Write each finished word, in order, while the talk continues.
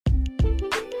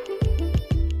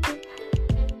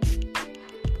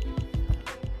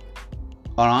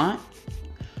All right.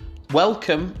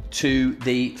 Welcome to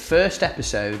the first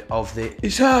episode of the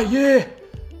It's Our Year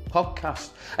podcast.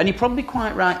 And you're probably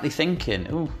quite rightly thinking,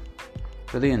 oh,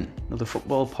 brilliant, another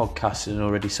football podcast in an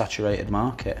already saturated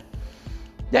market.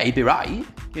 Yeah, you'd be right.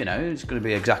 You know, it's going to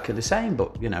be exactly the same,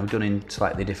 but, you know, done in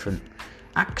slightly different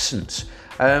accents.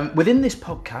 Within this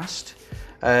podcast,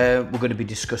 we're going to be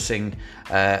discussing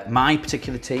my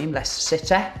particular team, Leicester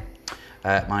City,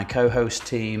 my co-host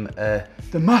team, the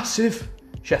massive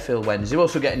Sheffield Wednesday. We're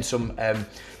also getting some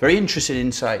very interesting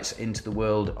insights into the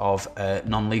world of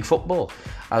non-league football,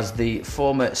 as the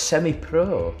former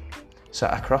semi-pro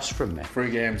sat across from me.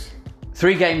 3 games.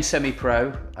 3 games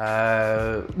semi-pro,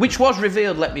 which was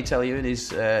revealed, let me tell you,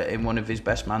 in one of his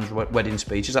best man's wedding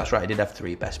speeches. That's right, he did have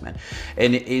 3 best men.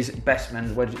 In his best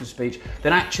man's wedding speech,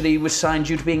 then actually was signed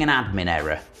due to being an admin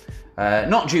error.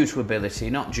 Not due to ability,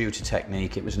 not due to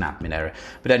technique, it was an admin error.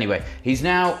 But anyway, he's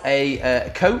now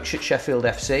a coach at Sheffield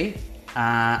FC,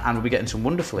 and we'll be getting some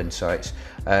wonderful insights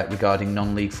regarding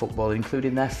non-league football,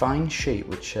 including their fine sheet,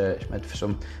 which is made for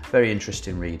some very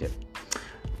interesting reading.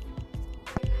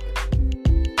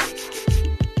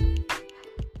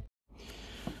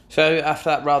 So after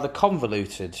that rather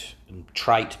convoluted and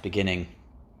trite beginning,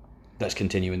 let's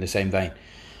continue in the same vein.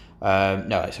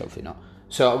 No, it's hopefully not.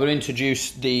 So I'm going to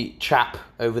introduce the chap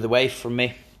over the way from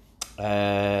me,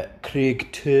 Craig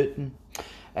Turton,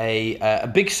 a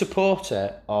big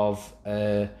supporter of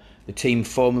the team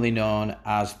formerly known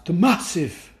as the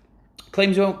Massive.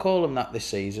 Claims we won't call them that this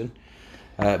season,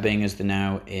 being as they're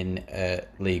now in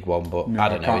League One, but No, I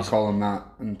don't know. I can't call them that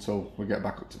until we get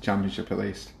back up to Championship at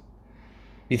least.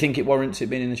 You think it warrants it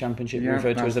being in the Championship,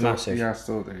 referred to as the Massive? Yeah, I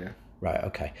still do, yeah. Right,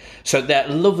 okay. So that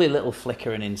lovely little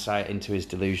flicker and insight into his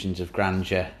delusions of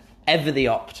grandeur. Ever the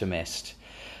optimist.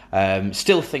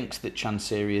 Still thinks that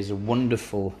Chansiri is a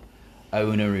wonderful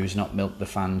owner who's not milked the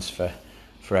fans for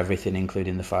everything,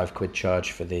 including the £5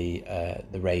 charge for the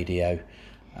radio.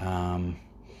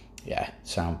 Yeah,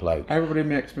 sound bloke. Everybody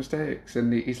makes mistakes,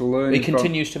 and he's learning. He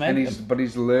continues to make them. But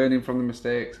he's learning from the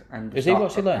mistakes. And Is he?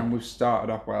 What's he learning? And we've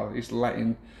started off well. He's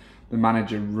letting the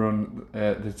manager run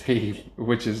the team,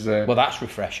 which is well, that's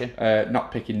refreshing.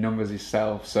 not picking numbers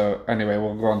himself. So anyway,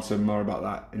 we'll go on to more about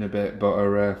that in a bit.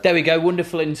 But there we go.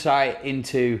 Wonderful insight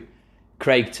into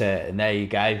Craig Turton. There you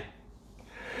go.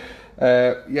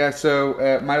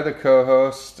 So my other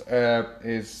co-host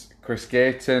is Chris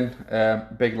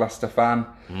Gayton, big Leicester fan.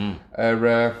 And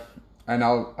I'm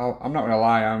not going to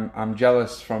lie, I'm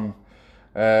jealous from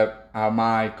how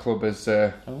my club has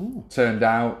turned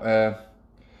out.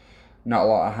 Not a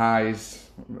lot of highs.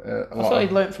 I thought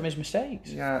he'd learnt from his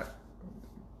mistakes. Yeah,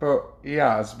 but he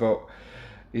has. But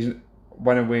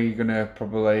when are we going to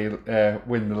probably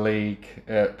win the league,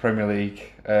 Premier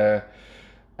League, FA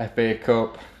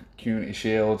Cup, Community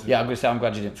Shield? Yeah, I'm going to say I'm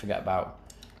glad you didn't forget about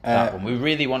that one. We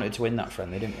really wanted to win that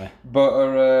friendly, didn't we?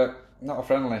 But not a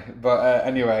friendly. But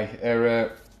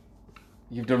anyway,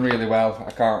 you've done really well.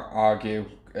 I can't argue.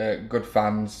 Good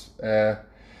fans,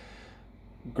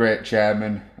 great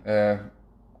chairman,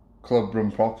 club run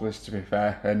properly, to be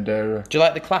fair. And do you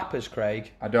like the clappers,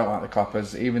 Craig? I don't like the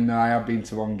clappers. Even though I have been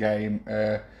to one game,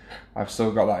 I've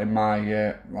still got that in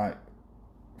my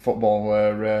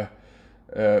football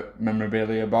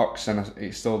memorabilia box, and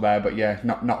it's still there. But yeah,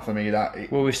 not for me.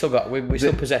 Well, we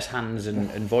still possess hands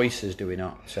and voices, do we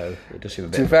not? So it does seem a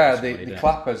bit. To be fair, the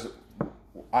clappers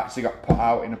actually got put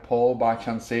out in a poll by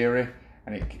Chansiri,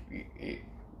 and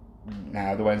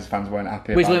the Wednesday fans weren't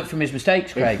happy. He's learnt from his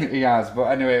mistakes, Craig. He has, but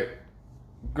anyway,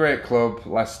 great club,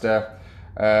 Leicester.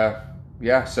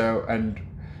 So, and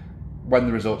when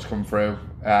the results come through,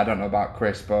 I don't know about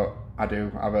Chris, but I do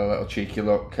have a little cheeky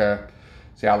look,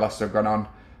 see how Leicester have gone on.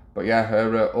 But yeah,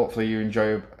 hopefully you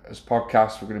enjoy this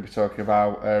podcast. We're going to be talking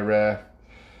about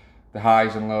the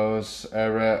highs and lows,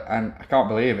 and I can't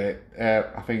believe it.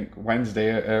 I think Wednesday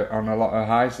are on a lot of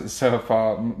highs so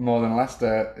far, more than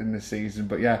Leicester in this season.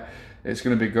 But yeah, it's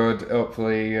going to be good.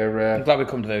 Hopefully, I'm glad we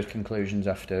come to those conclusions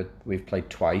after we've played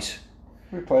twice.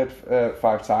 We played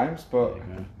 5 times, but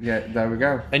yeah, there we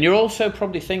go. And you're also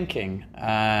probably thinking,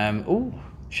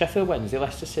 Sheffield Wednesday,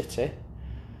 Leicester City.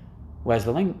 Where's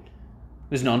the link?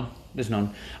 There's none.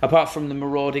 Apart from the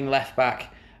marauding left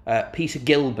back, Peter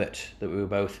Gilbert, that we were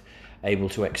both able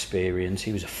to experience.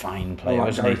 He was a fine player,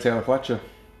 wasn't he? Gary Taylor-Fletcher.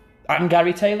 And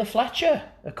Gary Taylor-Fletcher,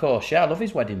 of course. Yeah, I love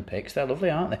his wedding pics. They're lovely,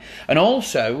 aren't they? And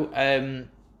also,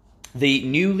 the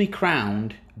newly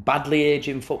crowned, badly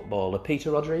ageing footballer, Peter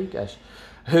Rodriguez,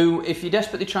 who, if you're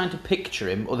desperately trying to picture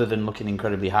him, other than looking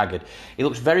incredibly haggard, he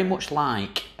looks very much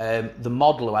like the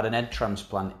model who had an head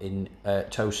transplant in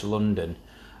Tosa, London,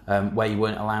 where you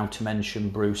weren't allowed to mention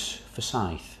Bruce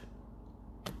Forsyth.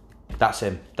 That's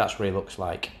him. That's what he looks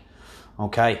like.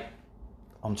 Okay,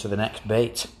 on to the next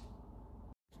bit.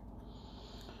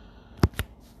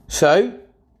 So,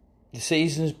 the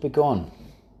season's begun.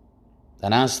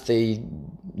 And as the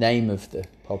name of the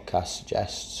podcast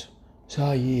suggests, it's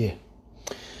our year.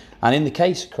 And in the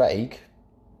case of Craig,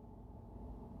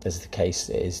 as the case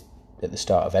is at the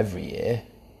start of every year,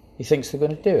 he thinks they're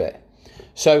going to do it.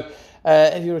 So,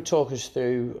 if you were to talk us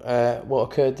through what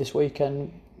occurred this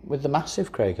weekend with the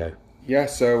Massive, Craigo? Yeah,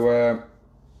 so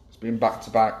it's been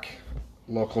back-to-back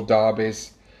local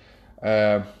derbies.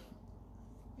 And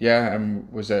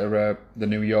was at the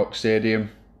New York Stadium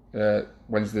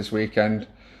Wednesday this weekend.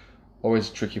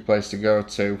 Always a tricky place to go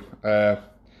to,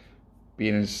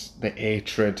 being as the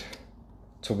hatred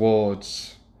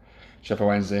towards Sheffield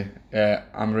Wednesday.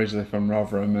 I'm originally from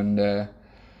Rotherham, and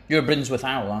You're a Brinsworth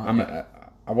Owl, aren't you?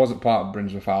 I wasn't part of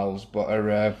Brinsworth Owls, but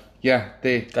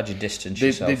they Glad you distanced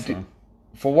yourself from.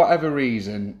 For whatever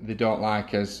reason, they don't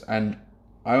like us, and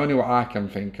only what I can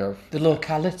think of. The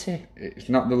locality? It's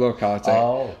not the locality.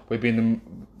 Oh. We've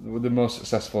been the most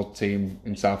successful team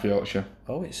in South Yorkshire.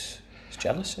 Oh, it's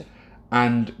jealousy.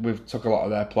 And we've took a lot of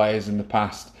their players in the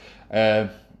past.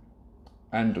 And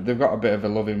they've got a bit of a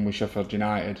love-in with Sheffield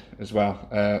United as well.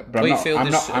 But I'm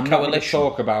not going to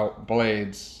talk about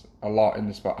Blades a lot in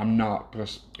this spot. I'm not,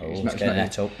 because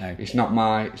it's not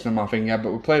my thing. Yeah,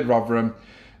 but we played Rotherham.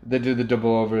 They did the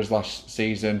double overs last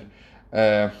season.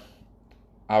 Our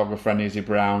good friend Izzy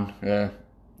Brown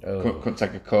couldn't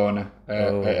take a corner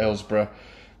at Hillsborough,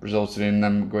 resulted in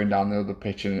them going down the other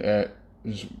pitch and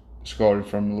scoring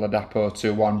from Ladapo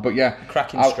 2-1. But yeah,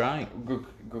 cracking strike, good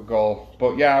goal.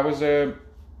 But yeah, I was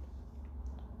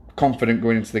confident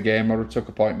going into the game. I took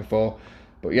a point before.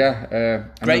 But yeah,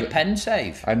 great pen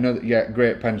save. I know.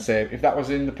 Great pen save. If that was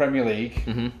in the Premier League,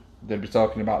 they'd be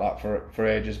talking about that for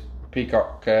ages.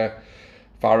 Peacock,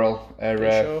 Farrell,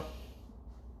 sure.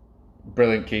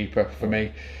 Brilliant keeper for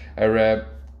me. I've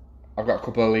got a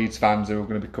couple of Leeds fans who are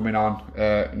going to be coming on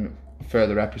in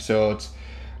further episodes,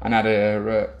 and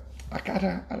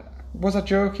was I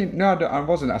joking? No, I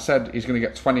wasn't. I said he's going to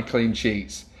get 20 clean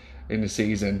sheets in the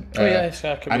season. And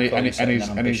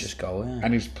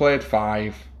he's played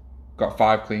 5, got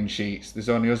 5 clean sheets. There's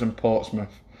only us and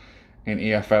Portsmouth in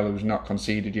EFL who's not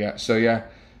conceded yet. So yeah,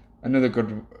 another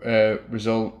good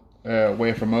result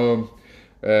away from home.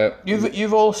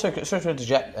 You've also, sorry to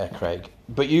interject there, Craig,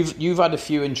 but you've had a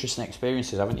few interesting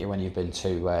experiences, haven't you, when you've been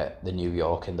to the New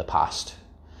York in the past?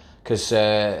 Because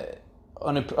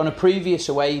on a previous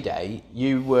away day,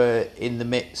 you were in the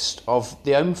midst of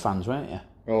the home fans, weren't you?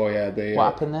 Oh yeah,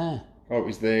 what happened there? Oh, it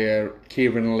was the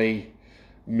Kieran Lee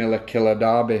Miller Killer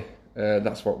Derby.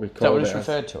 That's what we called it. Is that what it's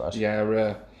referred to as?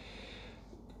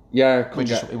 Yeah.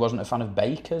 He wasn't a fan of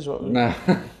Bakers. What was no.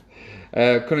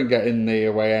 Couldn't get in the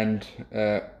away end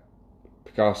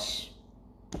because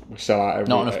we sell out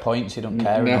not enough points. You don't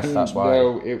care enough. That's why.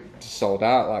 No, it sold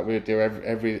out like we do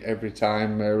every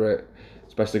time.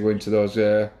 Especially going to those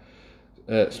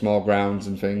small grounds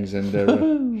and things.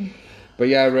 And but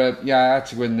yeah, I had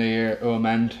to go in the home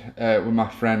end with my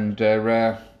friend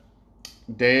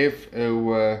Dave,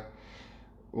 who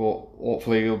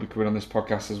hopefully he'll be coming on this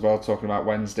podcast as well, talking about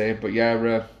Wednesday. But yeah,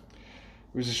 it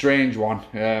was a strange one.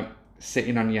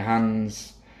 Sitting on your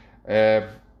hands,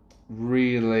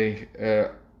 really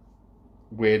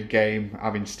weird game.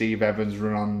 Having Steve Evans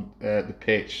run on the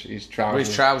pitch, his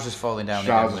trousers falling down,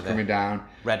 trousers coming down,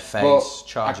 red face,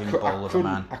 charging ball of a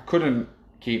man. I couldn't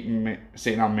keep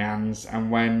sitting on my hands,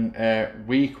 and when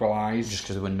we equalised, just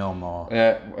because there were no more,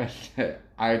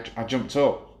 I jumped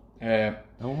up.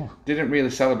 Didn't really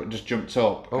celebrate, just jumped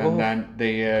up, and then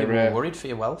people were worried for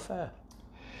your welfare.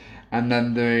 And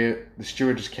then the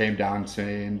steward just came down to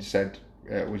me and said,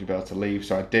 would you be able to leave?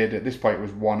 So I did. At this point it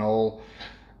was 1-1.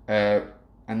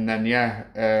 And then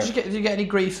Did you get any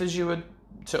grief as you were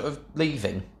sort of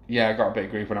leaving? Yeah, I got a bit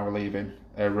of grief when I was leaving.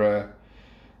 But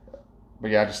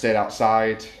yeah, I just stayed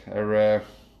outside.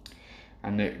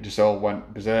 And it just all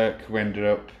went berserk. We ended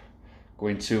up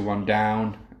going 2-1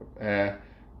 down.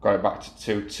 Got it back to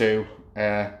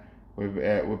 2-2.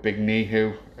 With Big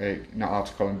Nihu, not allowed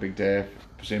to call him Big Dave.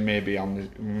 So we may be able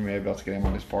to get him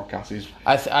on this podcast.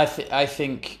 I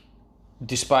think,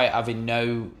 despite having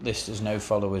no listeners, no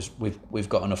followers, we've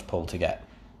got enough pull to get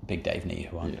Big Dave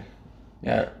Nihu on.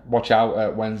 Yeah. Watch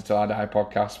out, Wednesday Till I Die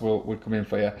podcast. We'll come in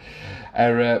for you.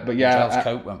 But yeah, Charles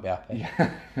Cope won't be happy.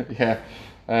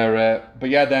 But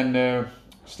yeah, then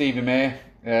Stevie May,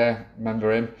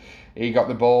 remember him? He got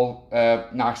the ball,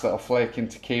 nice little flick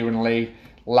into Kieran Lee.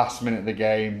 Last minute of the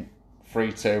game,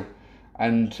 3-2,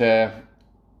 and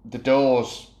the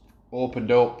doors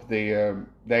opened up, the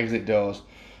exit doors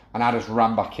and I just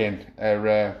ran back in.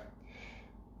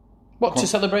 What, to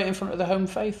celebrate in front of the home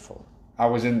faithful? I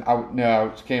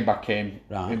came back in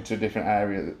into a different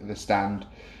area of the stand.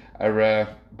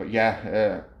 But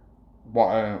yeah, what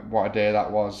a day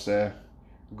that was.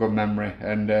 Good memory,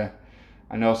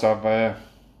 and also I've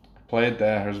played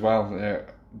there as well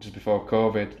just before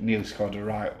COVID. Nearly scored a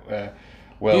right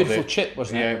beautiful chip,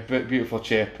 wasn't it? Yeah, beautiful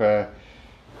chip.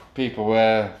 People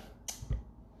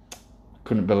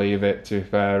couldn't believe it. To be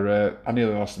fair, I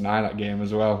nearly lost an eye that game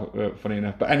as well. Funny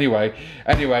enough, but anyway,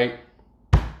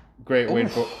 great win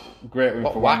for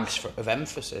wax of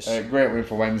emphasis. Great win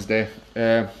for Wednesday.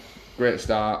 Great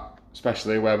start,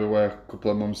 especially where we were a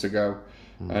couple of months ago,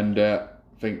 and I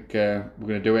think we're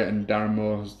going to do it. And Darren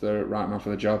Moore's the right man for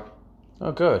the job.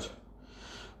 Oh, good.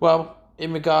 Well,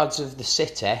 in regards of the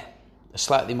City, a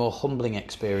slightly more humbling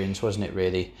experience, wasn't it?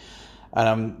 Really, and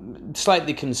I'm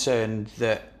slightly concerned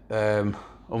that.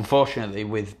 Unfortunately,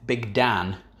 with Big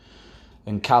Dan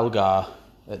and Calgar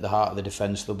at the heart of the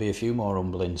defence, there'll be a few more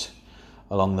rumblings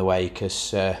along the way,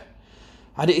 because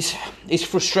it's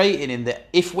frustrating in that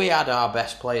if we had our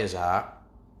best players out,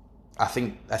 I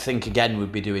think again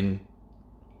we'd be doing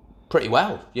pretty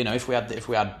well. You know, if we had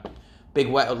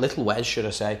little Wes, should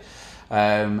I say,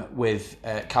 with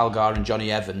Calgar and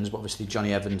Johnny Evans. But obviously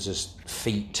Johnny Evans'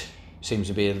 feet seems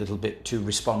to be a little bit too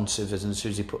responsive as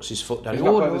soon as he puts his foot down. He's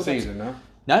not played the season, no?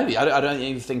 No, I don't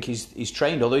even think he's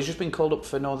trained, although he's just been called up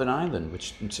for Northern Ireland,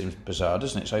 which seems bizarre,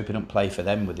 doesn't it? So I hope he don't play for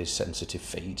them with his sensitive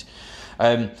feet.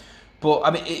 But, I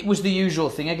mean, it was the usual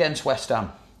thing against West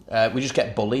Ham. We just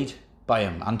get bullied by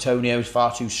him. Antonio's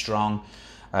far too strong.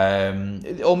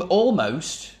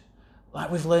 Almost like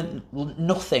we've learned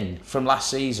nothing from last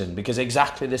season, because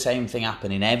exactly the same thing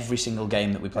happened in every single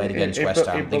game that we played against West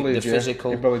Ham. The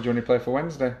physical. He bullied you when he played for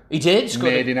Wednesday. He did.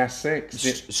 Made in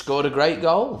S6. Scored a great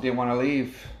goal. Didn't want to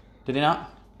leave. Did he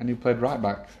not? And he played right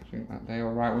back, I think, that day,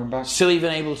 or right wing back. Still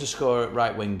even able to score at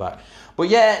right wing back. But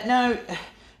yeah, no,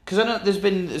 because I know there's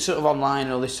been sort of online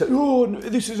and all this,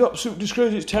 this is absolute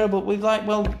disgrace, it's terrible. We haven't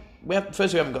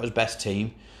got his best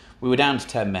team. We were down to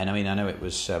 10 men. I mean, I know it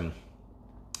was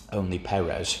only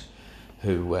Perez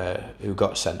who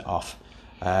got sent off.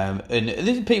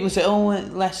 And people say,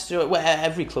 Leicester, well,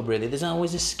 every club really, there's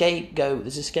always a scapegoat.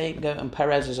 There's a scapegoat, and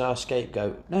Perez is our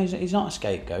scapegoat. No, he's not a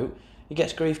scapegoat. He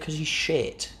gets grief because he's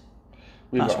shit.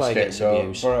 That's why he gets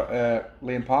abused. For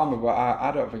Liam Palmer, but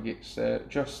I don't think it's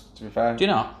just, to be fair. Do you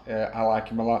not? I like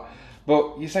him a lot.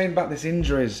 But you're saying about this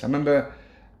injuries. I remember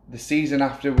the season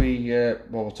after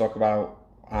we'll talk about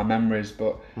our memories,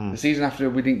 but the season after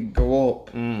we didn't go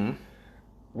up,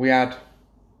 we had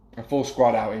a full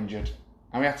squad out injured,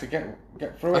 and we had to get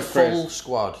through it. A full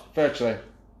squad, virtually.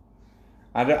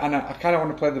 I kind of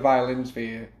want to play the violins for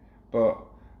you, but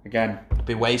again, it'd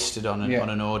be wasted on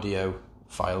an audio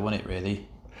file, wouldn't it? Really,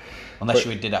 unless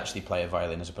you did actually play a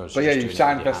violin as opposed. But to you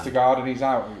signed Vestergaard and he's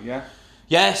out. Yeah.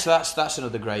 Yes, that's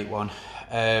another great one,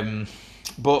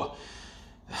 but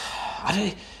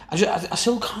I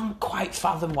still can't quite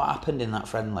fathom what happened in that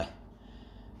friendly.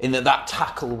 In that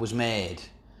tackle was made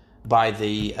by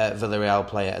the Villarreal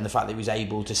player, and the fact that he was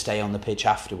able to stay on the pitch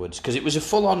afterwards, because it was a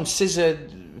full-on scissor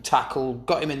tackle,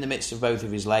 got him in the midst of both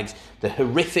of his legs. The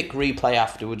horrific replay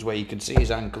afterwards, where you could see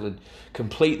his ankle had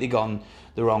completely gone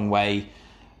the wrong way,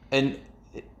 and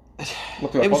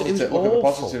look at the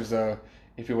positives though.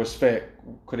 If he was fit,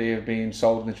 could he have been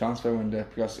sold in the transfer window?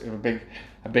 Because if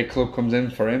a big club comes in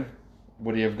for him,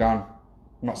 would he have gone?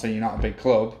 I'm not saying you're not a big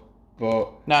club, but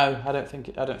no, I don't think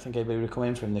anybody would come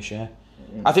in for him this year.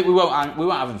 I think we won't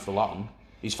have him for long.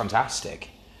 He's fantastic,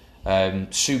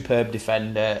 superb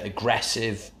defender,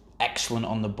 aggressive, excellent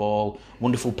on the ball,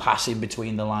 wonderful passing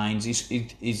between the lines.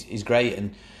 He's great,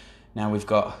 and now we've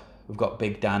got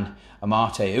Big Dan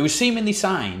Amate, who was seemingly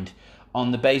signed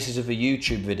on the basis of a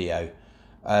YouTube video,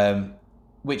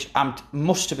 which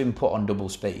must have been put on double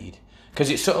speed. Because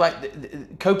it's sort of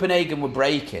like Copenhagen were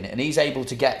breaking, and he's able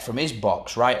to get from his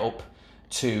box right up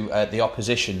to the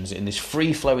opposition's in this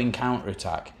free-flowing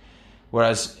counter-attack.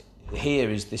 Whereas here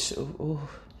is this,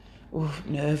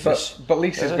 nervous. But at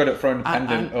least he's good at throwing a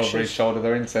pendant over his shoulder,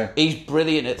 though, isn't he? He's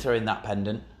brilliant at throwing that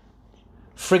pendant.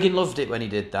 Friggin' loved it when he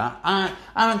did that. I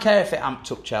don't care if it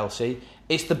amped up Chelsea.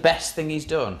 It's the best thing he's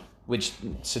done, which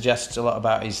suggests a lot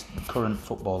about his current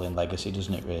footballing legacy,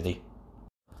 doesn't it, really?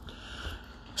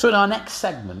 So in our next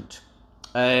segment,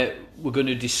 we're going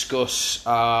to discuss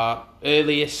our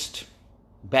earliest,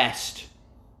 best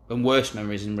and worst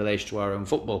memories in relation to our own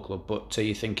football club. But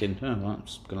you're thinking, well,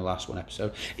 it's going to last one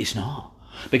episode. It's not,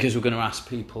 because we're going to ask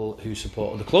people who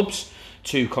support other clubs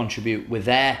to contribute with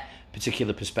their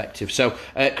particular perspective. So,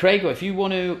 Craigo, if you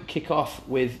want to kick off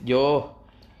with your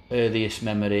earliest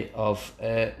memory of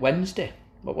Wednesday?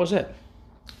 What was it?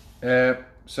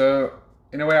 So,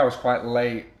 in a way, I was quite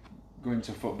late going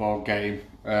to a football game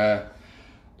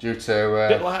due to...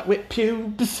 bit like with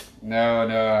pubes. No,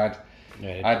 I'd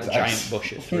a giant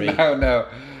bush at 3. No.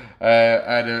 I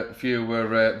had a few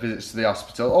visits to the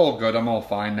hospital. All good, I'm all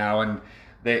fine now. And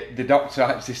the doctor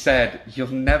actually said, you'll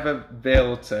never be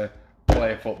able to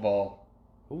play football.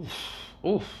 Oof.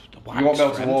 You won't be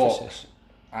able to walk.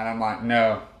 And I'm like,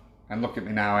 no. And look at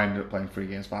me now, I ended up playing 3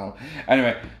 games for Hull.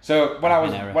 Anyway, so when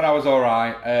I was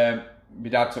alright, my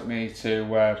dad took me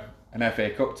to an FA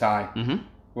Cup tie. Mm-hmm.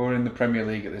 We were in the Premier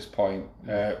League at this point.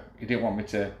 He didn't want me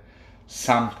to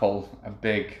sample a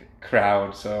big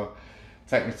crowd, so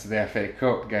take me to the FA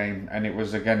Cup game, and it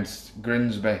was against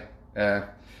Grimsby.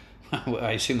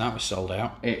 I assume that was sold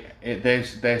out.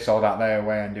 They sold out their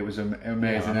way, and it was amazing.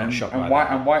 Yeah, I'm not shocked and by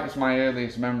that. white is my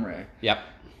earliest memory. Yep.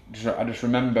 I just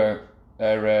remember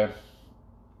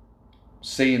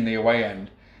seeing the away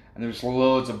end, and there was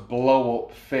loads of blow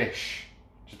up fish.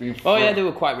 They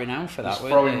were quite renowned for that.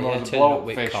 Throwing loads of blow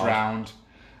up fish around,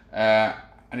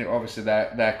 and it obviously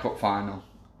their cup final.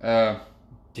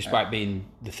 Despite being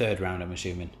the 3rd round, I'm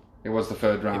assuming. It was the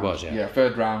 3rd round. It was, yeah. Yeah,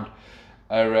 3rd round.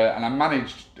 And I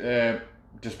managed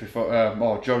just before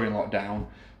or during lockdown,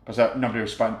 because nobody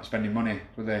was spending money,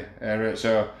 were they?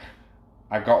 So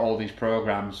I got all these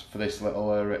programs for this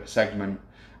little segment,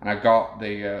 and I got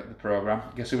the program.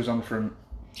 Guess who was on the front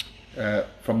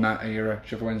from that era?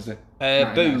 Sheffield Wednesday.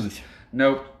 Booth.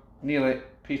 No, nearly.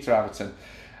 Peter Atherton.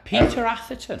 Peter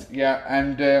Atherton. Yeah,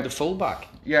 and the fullback.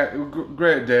 Yeah, it was a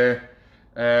great day.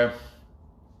 7-1.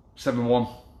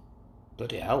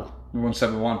 Bloody hell. We won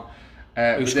 7-1.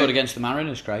 Who scored against the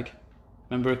Mariners, Craig?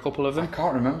 Remember a couple of them? I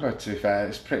can't remember, to be fair.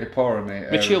 It's pretty poor of me.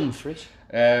 Richie Humphries?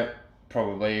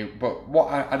 Probably. But what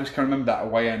I just can't remember that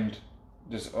away end.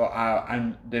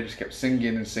 And they just kept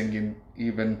singing and singing,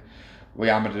 even we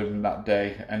hammered them that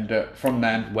day. And from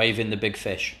then... Waving the big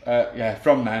fish.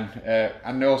 From then.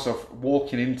 And also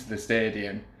walking into the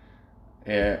stadium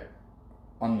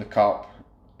on the Kop,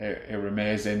 it was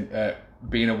amazing.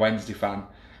 Being a Wednesday fan,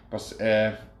 because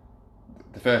the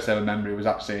first ever memory was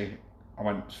actually, I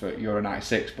went for Euro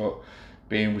 96, but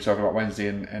we're talking about Wednesday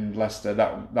and Leicester,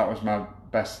 that was my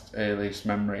best earliest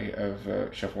memory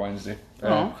of Sheffield Wednesday.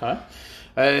 Okay.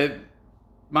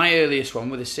 My earliest one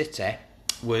with the City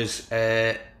was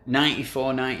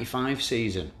 94-95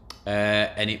 season,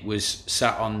 and it was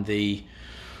sat on the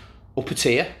upper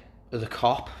tier of the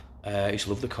Kop. I used to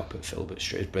love the Kop at Filbert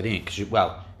Street. It was brilliant because,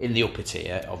 in the upper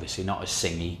tier, obviously not as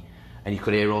singy, and you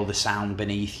could hear all the sound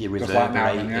beneath you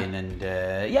reverberating,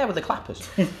 with the clappers.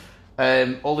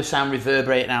 All the sound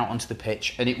reverberating out onto the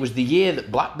pitch, and it was the year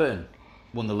that Blackburn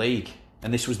won the league,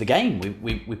 and this was the game.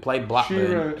 We played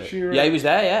Blackburn. Shearer. Yeah, he was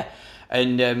there, yeah.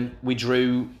 And we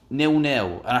drew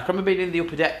 0-0, and I can remember being in the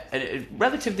upper deck,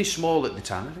 relatively small at the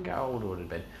time. I think how old I would have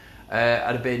been.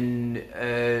 I'd have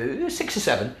been 6 or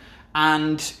 7,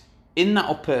 and in that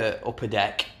upper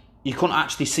deck, you couldn't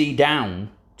actually see down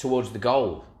towards the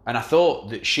goal. And I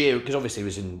thought that Shearer, because obviously he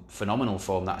was in phenomenal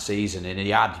form that season, and he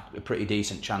had a pretty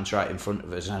decent chance right in front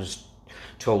of us, and I just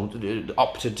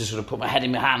opted to sort of put my head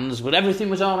in my hands, but everything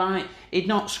was all right. He'd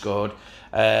not scored,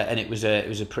 and it was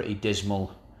a pretty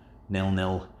dismal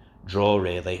 0-0 draw,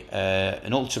 really.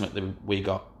 And ultimately, we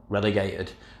got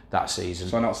relegated that season.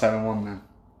 So not 7-1 then?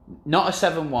 Not a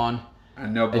 7-1.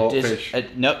 And no blow-up fish?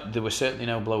 No, there were certainly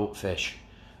no blow-up fish.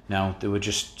 No, there were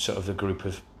just sort of a group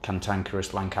of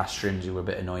cantankerous Lancastrians who were a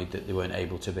bit annoyed that they weren't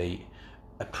able to beat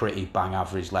a pretty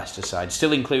bang-average Leicester side.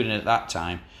 Still including at that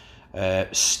time,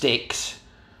 Sticks,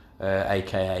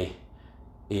 a.k.a.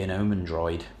 Ian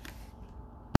Omendroyd.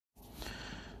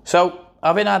 So,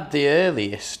 having had the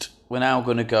earliest, we're now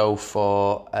going to go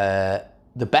for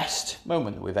the best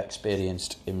moment that we've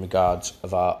experienced in regards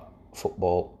of our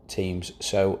football teams.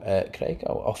 So, Craig,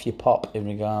 off your pop in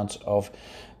regards of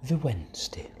the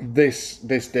Wednesday. This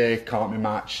day can't be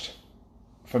matched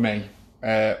for me.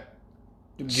 Do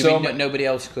you mean nobody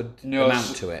else could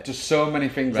amount to it? Just so many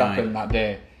things happened that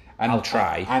day. And I'll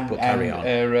try, but carry on.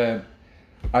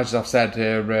 As I've said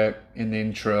in the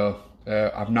intro,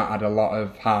 I've not had a lot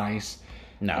of highs.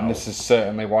 No. And this is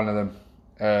certainly one of them.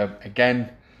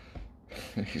 Again,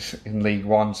 he's in League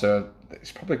One, so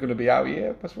it's probably going to be our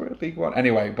year because we're in League One.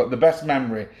 Anyway, but the best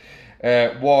memory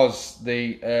was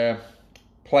the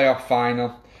playoff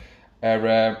final,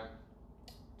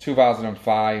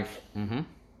 2005,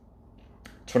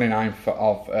 29th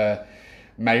of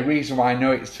May. Reason why I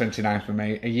know it's 29th of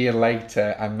May, a year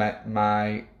later I met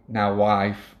my now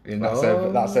wife, and that's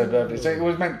her birthday. So it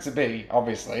was meant to be,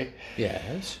 obviously.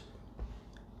 Yes.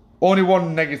 Only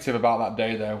one negative about that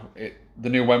day, though. The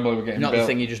new Wembley were getting Not built. the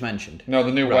thing you just mentioned. No,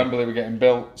 the new Wembley were getting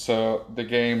built. So the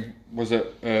game was at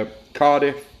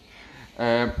Cardiff.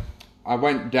 I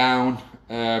went down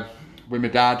with my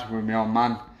dad, with my old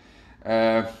man.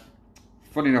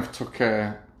 Funny enough, took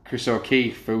Chris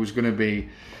O'Keefe, who was going to be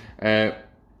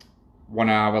one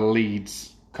of our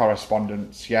Leeds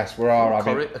correspondents. Yes, we're all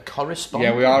having a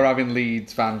correspondent. Yeah, we are having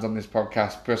Leeds fans on this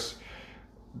podcast because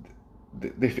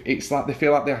it's like they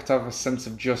feel like they have to have a sense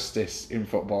of justice in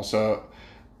football. So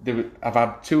I've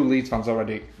had 2 Leeds fans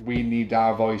already. We need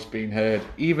our voice being heard,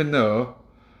 even though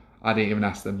I didn't even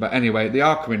ask them. But anyway, they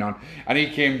are coming on, and he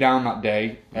came down that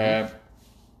day.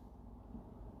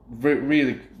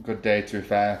 Really good day, to be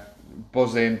fair.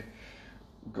 Buzzing.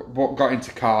 Got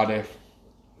into Cardiff,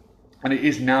 and it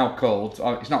is now cold.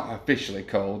 It's not officially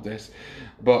cold, this,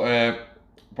 but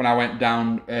when I went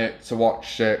down to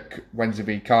watch Wednesday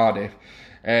v Cardiff,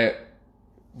 we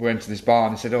went to this bar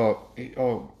and they said,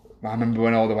 "Oh, I remember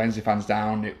when all the Wednesday fans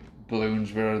down.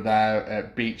 Balloons were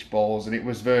there, beach balls, and it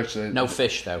was virtually no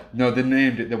fish though. No, they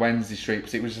named it the Wednesday Street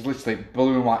because it was literally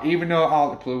blue and white. Even though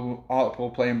Hartlepool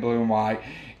playing blue and white,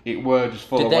 it were just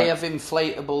full. Did they have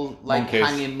inflatable monkeys.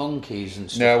 Hanging monkeys and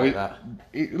stuff like that?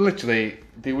 Literally,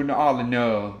 they would not hardly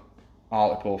know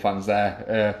Hartlepool fans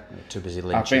there. Too busy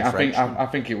lynching French. I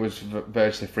think it was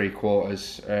virtually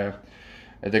 3/4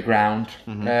 of the ground.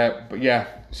 But yeah,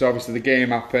 so obviously the game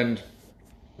happened.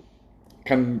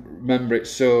 Can remember it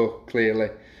so clearly,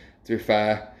 to be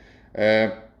fair.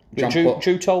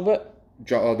 Drew Talbot?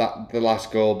 The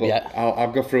last goal, but yeah.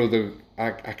 I'll go through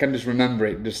I can just remember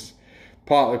it, just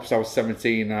partly because I was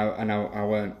 17 and I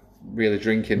weren't really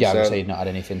drinking. Yeah, obviously you'd not had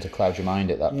anything to cloud your mind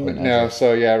at that point. No,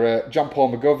 so yeah, John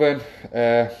Paul McGovern,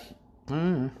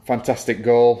 fantastic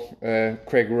goal.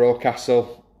 Craig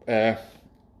Rocastle,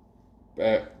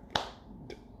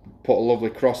 put a lovely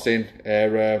cross in,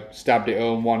 stabbed it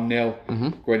home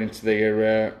 1-0, going into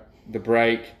the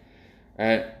break.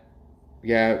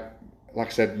 Yeah, like I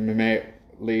said, my mate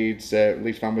Leeds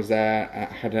fan was there.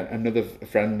 I had another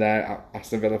friend there,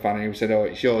 Aston Villa fan, who said, "Oh,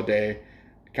 it's your day,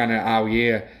 kind of our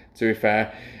year." To be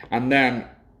fair, and then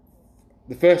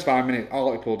the first 5 minutes,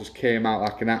 Hartlepool just came out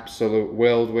like an absolute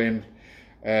whirlwind.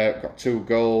 Got 2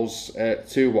 goals,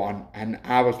 2-1, and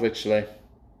I was literally.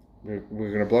 We're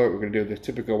going to blow it, we're going to do the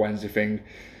typical Wednesday thing.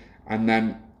 And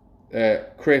then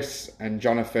Chris and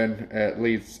Jonathan,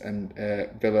 Leeds and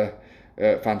Villa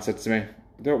fans said to me,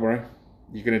 "Don't worry,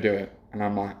 you're going to do it." And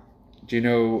I'm like, "Do you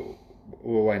know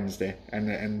we're Wednesday?"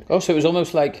 And so it was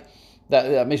almost like,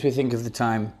 that makes me think of the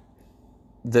time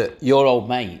that your old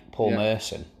mate, Paul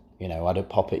Merson, had a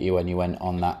pop at you when you went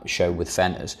on that show with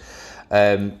Fenners.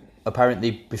 Apparently,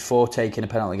 before taking a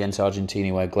penalty against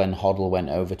Argentina, where Glenn Hoddle went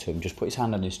over to him, just put his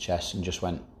hand on his chest and just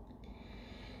went,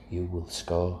 "You will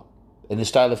score." In the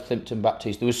style of Clinton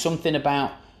Baptiste. There was something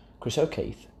about Chris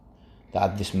O'Keefe that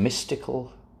had this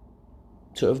mystical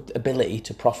sort of ability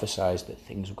to prophesise that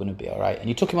things were going to be all right. And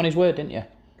you took him on his word, didn't you?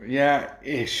 Yeah,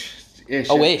 ish.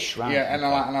 Oh, ish, right. Yeah, and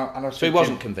I was so he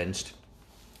wasn't convinced.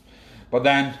 But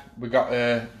then we got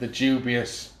the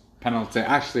dubious penalty.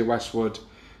 Ashley Westwood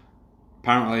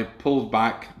apparently pulled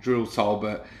back, Drew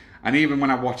Talbot, and even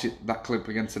when I watch that clip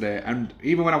again today, and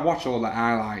even when I watch all the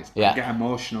highlights, I get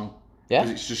emotional. Yeah.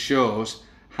 Because it just shows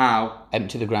how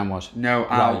empty the ground was. No,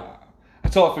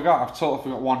 I've totally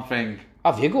forgot one thing.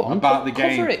 Have you? Go on. About the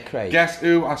game. Cover it, Craig. Guess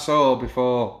who I saw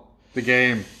before the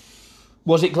game?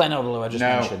 Was it Glenn Hoddle who I just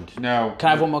mentioned? No. Can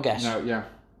I have one more guess? No, yeah.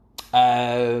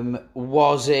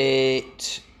 Was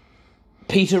it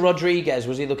Peter Rodriguez?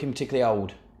 Was he looking particularly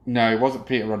old? No, it wasn't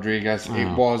Peter Rodriguez. Oh.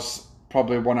 It was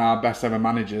probably one of our best ever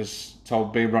managers,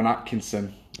 told B. Ron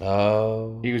Atkinson.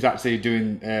 Oh. He was actually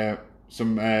doing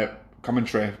some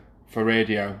commentary for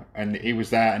radio, and he was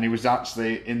there, and he was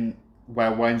actually in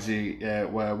where Wednesday,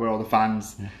 where all the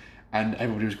fans, and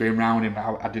everybody was going round him.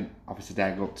 I didn't obviously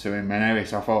dare go up to him anyway,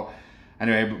 so I thought,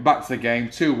 anyway, but back to the game,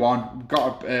 2-1,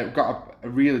 got a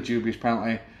really dubious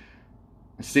penalty.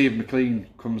 Steve McLean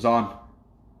comes on.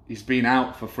 He's been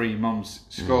out for 3 months,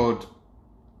 scored,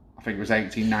 I think it was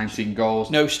 18, 19 goals.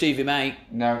 No Stevie May.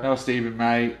 No Stevie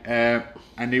May.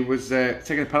 And he was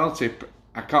taking a penalty.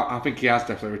 I think he has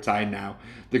definitely retired now.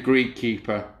 The Greek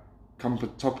keeper,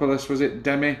 Kompotopoulos, was it?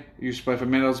 Demi? He used to play for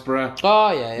Middlesbrough.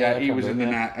 Oh, yeah. Yeah, he was in the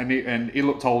net, and he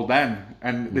looked old then.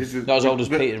 And this is not as old as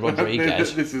Peter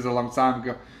Rodriguez. This is a long time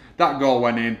ago. That goal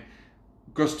went in,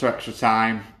 goes to extra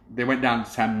time. They went down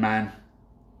to 10 men.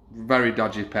 Very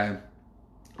dodgy pen.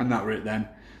 And that were it then.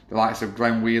 The likes of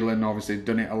Glenn Whelan obviously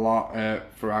done it a lot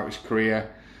throughout his career.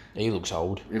 He looks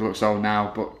old. He looks old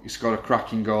now, but he scored a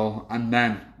cracking goal. And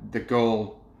then the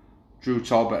goal Drew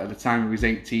Talbot, at the time he was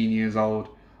 18 years old,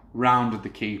 rounded the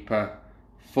keeper,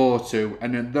 4-2.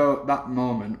 And at that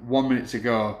moment, 1 minute to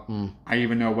go, I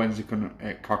even know Wednesday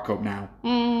couldn't cock up now.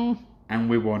 And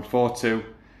we won 4-2.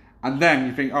 And then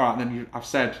you think, all right, then I've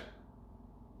said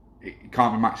it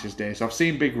can't be matches day. So I've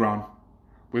seen Big Ron.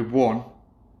 We've won.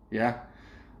 Yeah.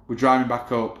 We're driving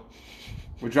back up.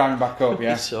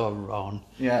 Yeah. So Ron.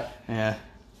 Yeah. Yeah.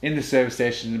 In the service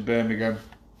station in Birmingham.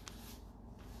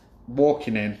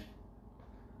 Walking in.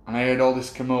 And I heard all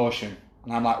this commotion.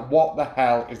 And I'm like, what the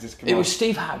hell is this commotion? It was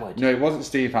Steve Howard. No, it wasn't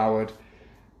Steve Howard.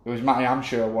 It was Matty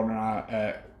Hampshire, one of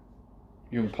our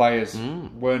young players.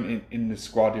 Weren't in the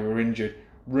squad, who were injured.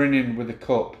 Running with a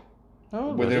cup.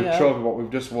 With a trophy, what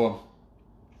we've just won.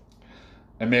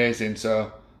 Amazing.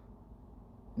 So,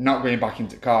 not going back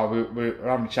into the car, we're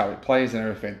having a chat with players and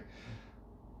everything.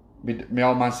 My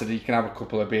old man said you can have a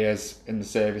couple of beers in the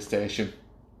service station.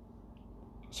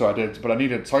 So I did, but I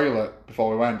needed a toilet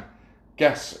before we went.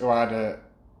 Guess who I had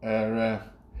a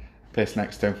place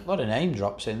next to? A lot of name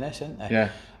drops in this, isn't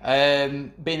there? Yeah.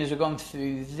 Being as we've gone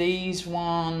through these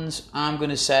ones, I'm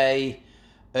going to say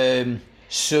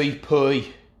CP.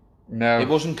 No. It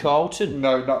wasn't Carlton.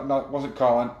 No, it wasn't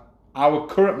Carlton. Our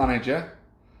current manager,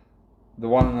 the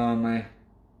one and only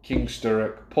King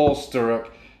Sturrock, Paul Sturrock,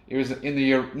 he was in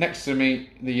the next to me,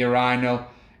 the urinal,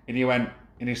 and he went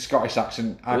in his Scottish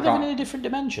accent. We're living in a different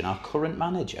dimension. Our current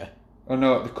manager. Oh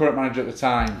no, the current manager at the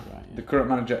time. Right, yeah. The current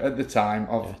manager at the time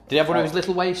of. Yeah. Did he have one of his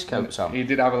little waistcoats on? He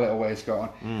did have a little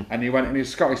waistcoat on, and he went in his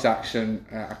Scottish accent.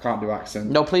 I can't do accent.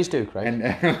 No, please do, Craig.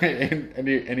 And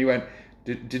he went.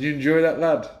 Did you enjoy that,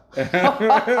 lad?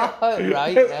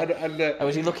 Right. Yeah. And,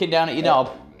 was he looking down at your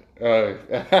knob? And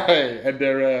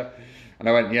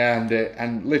I went, yeah,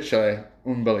 and literally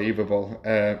unbelievable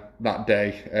that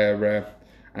day.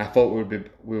 And I thought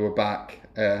we were back.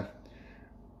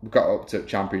 We got up to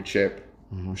Championship.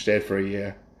 We stayed for a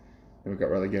year. Then we got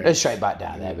relegated. Straight back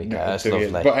down. There we go. That's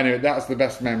lovely. But anyway, that's the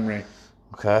best memory.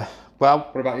 Okay. Well.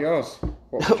 What about yours?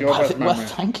 What was your best memory? Well,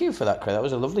 thank you for that, Craig. That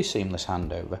was a lovely seamless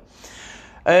handover.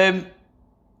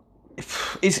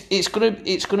 It's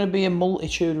gonna be a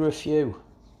multitude or a few.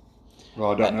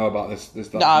 Well, I don't know about this.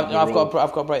 No, I've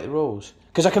got to break the rules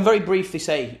because I can very briefly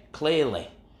say clearly,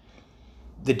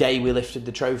 the day we lifted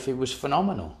the trophy was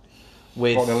phenomenal.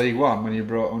 With the League One when you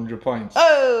brought 100 points.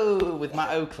 Oh, with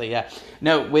Matt Oakley, yeah.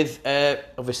 No, with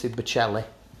obviously Bocelli.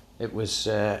 It was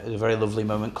a very lovely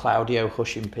moment. Claudio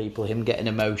hushing people, him getting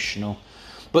emotional.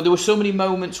 But there were so many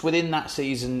moments within that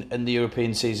season and the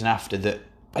European season after that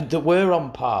were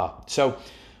on par. So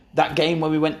that game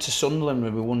where we went to Sunderland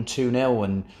where we won 2-0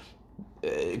 and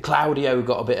Claudio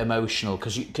got a bit emotional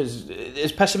because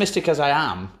as pessimistic as I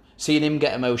am, seeing him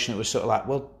get emotional, it was sort of like,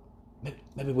 well,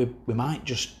 maybe we might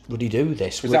just really do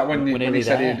this. Was that when he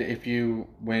said if you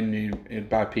win, you'd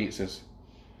buy pizzas?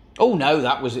 Oh no,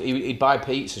 that was he'd buy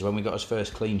pizzas when we got his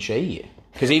first clean sheet.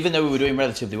 Because even though we were doing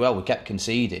relatively well, we kept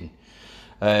conceding.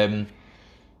 No,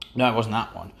 it wasn't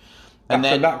that one. And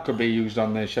that could be used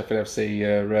on the Sheffield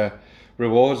FC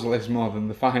rewards list more than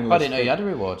the finalists. I didn't know you had a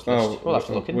rewards list. We'll have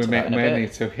to look into that in a bit. We may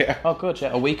need to, yeah. Oh, good,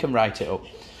 yeah. Or we can write it up.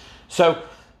 So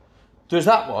there's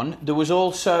that one. There was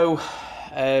also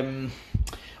at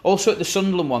the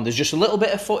Sunderland one. There's just a little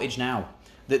bit of footage now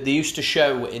that they used to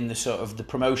show in the sort of the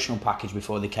promotional package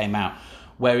before they came out,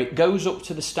 where it goes up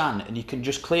to the stand and you can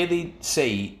just clearly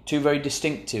see three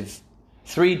distinctive,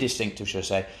 should I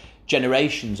say,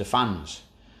 generations of fans.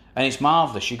 And it's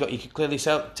marvellous. You can clearly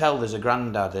tell there's a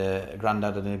granddad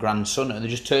and a grandson, and they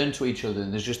just turn to each other,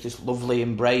 and there's just this lovely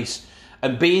embrace.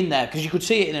 And being there, because you could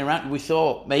see it in around, we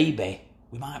thought maybe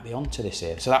we might be onto this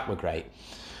here, so that were great.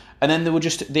 And then there were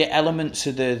just the elements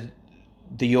of the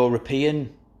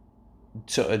European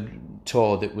sort of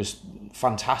tour that was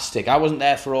fantastic. I wasn't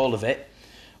there for all of it,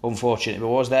 unfortunately, but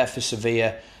I was there for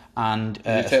Sevilla and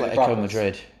Atletico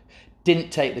Madrid.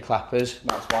 Didn't take the clappers.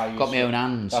 That's why you got my own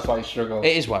hands. That's why you struggled.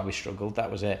 It is why we struggled.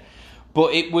 That was it.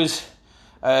 But it was,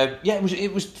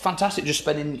 it was fantastic. Just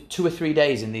spending 2 or 3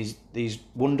 days in these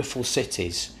wonderful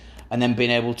cities, and then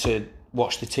being able to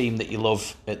watch the team that you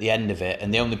love at the end of it.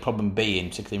 And the only problem being,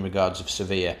 particularly in regards of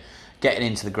Sevilla, getting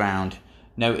into the ground,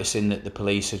 noticing that the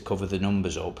police had covered the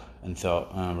numbers up, and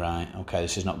thought, oh right, okay,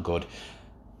 this is not good.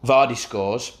 Vardy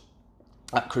scores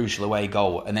that crucial away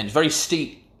goal, and then it's very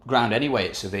steep ground anyway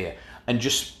at Sevilla. And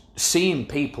just seeing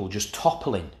people just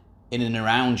toppling in and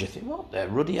around you, think, what the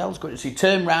ruddy hell's going to see?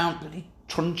 Turn round, bloody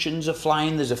truncheons are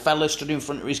flying. There's a fella stood in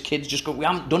front of his kids, just go, we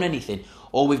haven't done anything.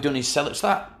 All we've done is sell it.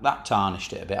 So that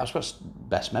tarnished it a bit. I suppose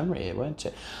best memory here, weren't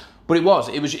it? But it was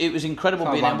incredible.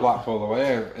 Sounds being like able. Blackpool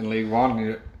away in League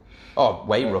One. Oh,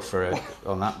 way rougher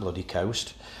on that bloody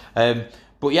coast. But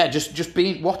But yeah, just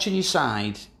watching your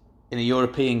side in a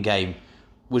European game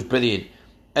was brilliant.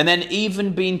 And then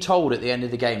even being told at the end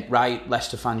of the game, right,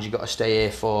 Leicester fans, you've got to stay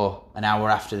here for an hour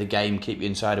after the game, keep you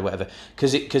inside or whatever,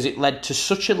 because it led to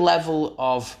such a level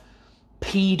of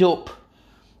peed up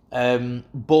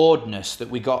boredness that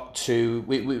we got to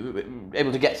we were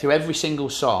able to get through every single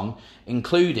song,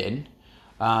 including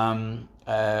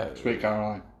Sweet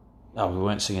Caroline. Oh, we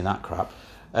weren't singing that crap.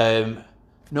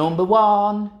 Number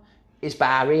 1 is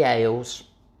Barry Hales.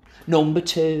 Number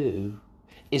 2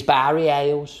 is Barry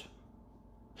Hales.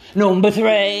 Number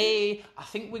 3, I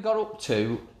think we got up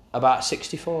to about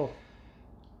 64.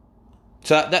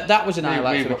 So that was an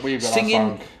highlight. We've got singing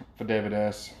our song for David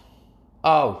Hurst.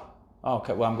 Oh,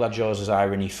 okay. Well, I'm glad yours is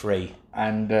irony free.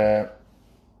 And Barry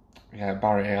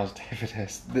Hales, David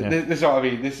Hurst. This is what I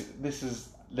mean. This is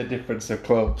the difference of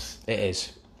clubs. It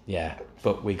is, yeah.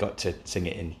 But we got to sing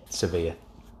it in Sevilla.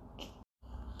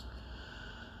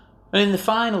 And in the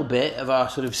final bit of our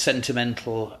sort of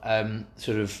sentimental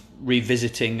sort of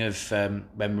revisiting of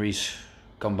memories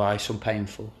gone by, some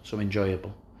painful, some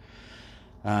enjoyable,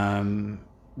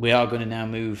 we are going to now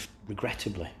move,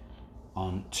 regrettably,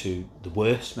 on to the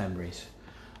worst memories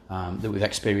that we've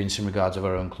experienced in regards of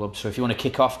our own club. So if you want to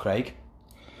kick off, Craig.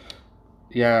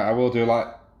 Yeah, I will do.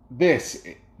 Like this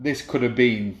could have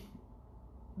been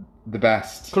the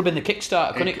best. Could have been the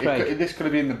Kickstarter, couldn't it, Craig? This could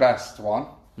have been the best one.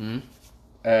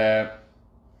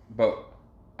 But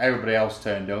everybody else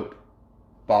turned up,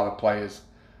 bar the players,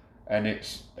 and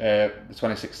it's the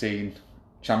 2016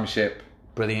 Championship.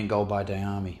 Brilliant goal by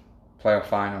Diami. Playoff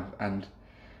final, and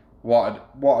what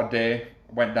a day.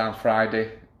 Went down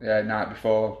Friday night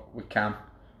before with Cam.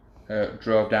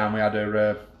 Drove down. We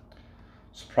had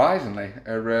surprisingly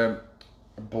a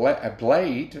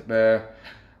Blade,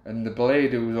 and the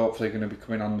Blade who was hopefully going to be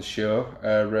coming on the show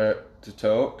to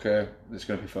talk. It's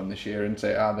going to be fun this year, isn't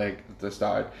it? How they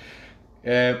started.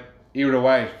 He was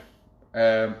away,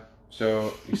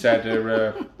 so he said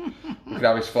we could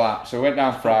have his flat. So we went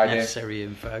down Friday. Necessary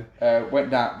info. We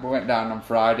went down on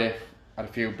Friday. Had a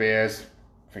few beers.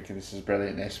 Thinking this is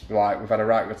brilliant. We've had a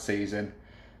right good season.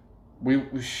 We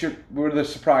were the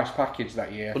surprise package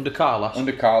that year. Under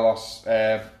Carlos.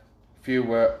 Few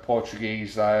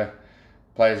Portuguese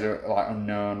players are like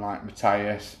unknown, like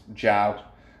Matthias, João,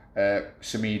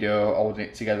 Semedo, holding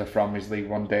it together from his League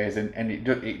One days, and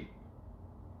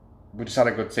we just had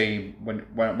a good team.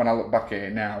 When I look back at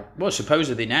it now, well,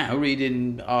 supposedly now,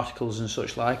 reading articles and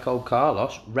such like, old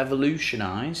Carlos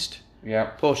revolutionised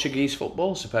Portuguese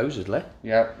football, supposedly.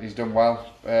 Yeah, he's done well.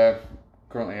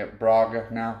 Currently at Braga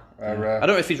now. I don't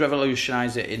know if he's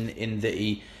revolutionised it in that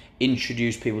he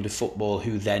introduced people to football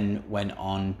who then went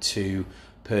on to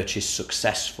purchase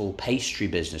successful pastry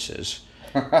businesses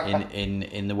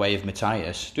in the way of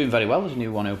Matthias. Doing very well. There's a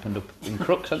new one opened up in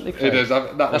Crooks, hasn't it? It is.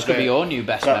 That's going to be your new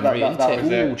best memory, isn't it?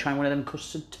 Ooh, it. trying one of them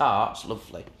custard tarts.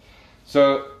 Lovely.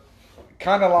 So,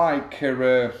 kind of like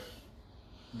the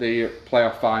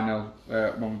playoff final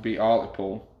when we beat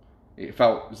Hartlepool, it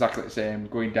felt exactly the same.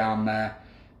 Going down there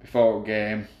before a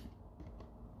game,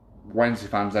 Wednesday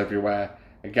fans everywhere.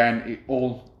 Again,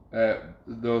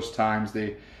 those times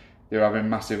they were having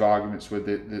massive arguments with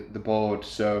the board,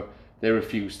 so they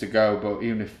refused to go. But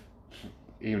even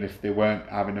if they weren't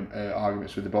having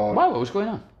arguments with the board, wow, what was going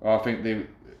on? I think they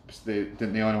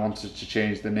didn't the owner wanted to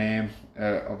change the name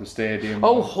of the stadium.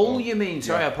 Oh, Hull, you mean?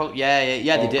 Sorry,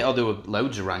 yeah. They did. Oh, there were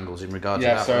loads of wrangles in regards to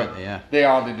that. So weren't they? Yeah,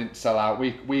 they didn't sell out.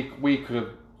 We could have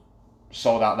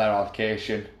sold out their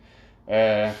allocation,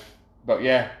 but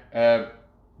yeah,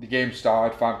 the game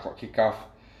started 5 o'clock kickoff.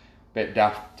 Bit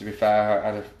daft, to be fair.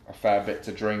 I had a fair bit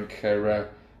to drink,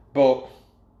 but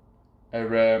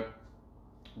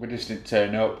we just didn't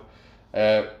turn up.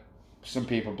 Some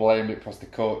people blamed it because the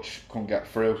coach couldn't get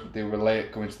through. They were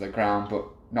late coming to the ground, but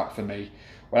not for me.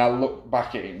 When I look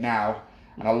back at it now,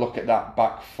 and I look at that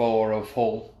back four of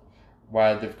Hull,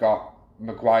 where they've got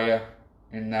Maguire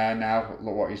in there now,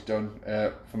 look what he's done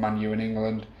for Man U in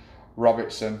England.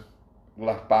 Robertson,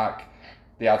 left back.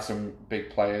 They had some big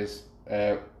players,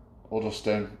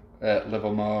 Huddleston,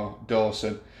 Livermore,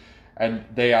 Dawson, and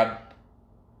they had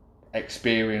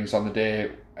experience on the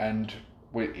day, and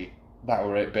that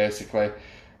were it basically.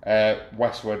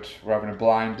 Westwood were having a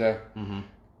blinder. Mm-hmm.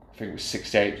 I think it was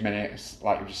 68 minutes,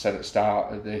 like you just said at the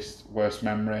start of this worst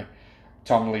memory.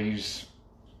 Tom Lees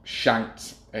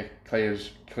shanked a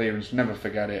clearance, never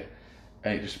forget it,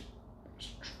 and it just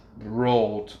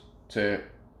rolled to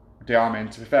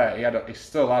Diami. To be fair, he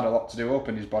still had a lot to do,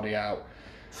 opened his body out.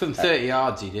 From 30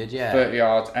 yards he did, yeah. 30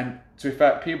 yards, and to be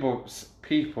fair, people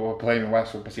were blaming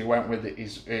Westwood because he went with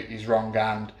his wrong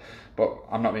hand, but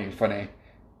I'm not being funny.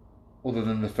 other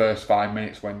than the first 5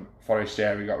 minutes when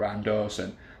Forestieri got round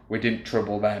Dawson, we didn't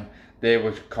trouble them. They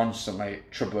were constantly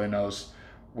troubling us.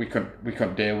 We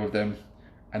couldn't deal with them,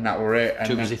 and that were it. And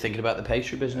too busy thinking about the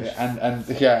pastry business. And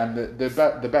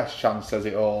the best chance says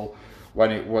it all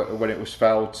when it was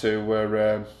fell to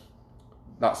were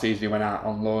that season he went out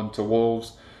on loan to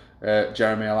Wolves.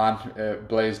 Jeremy Allan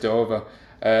blazed over.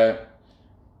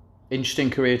 Interesting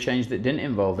career change that didn't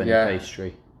involve any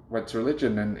pastry. Went to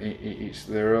religion and each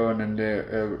their own, and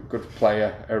a good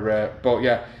player. But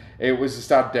yeah, it was a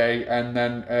sad day. And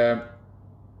then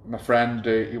my friend,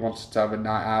 he wanted to have a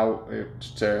night out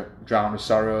to drown his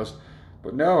sorrows.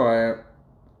 But no,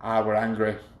 I were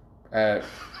angry.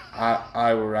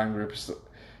 I were angry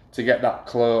to get that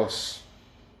close.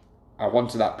 I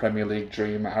wanted that Premier League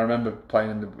dream. I remember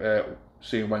playing in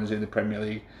seeing Wednesday in the Premier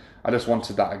League. I just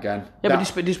wanted that again. Yeah,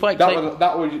 but despite that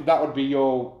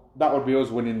would be us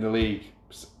winning the league.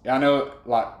 I know,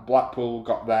 like Blackpool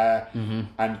got there,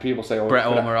 and people say, "Oh, Brett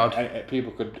Ormerod.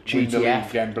 People could GTF. win the league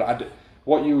again." But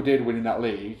what you did winning that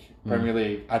league, Premier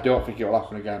League, I don't think it will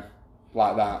happen again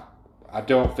like that. I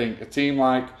don't think a team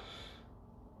like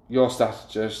your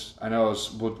status and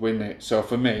us would win it. So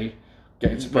for me,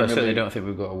 getting to Premier League, I certainly don't think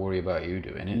we've got to worry about you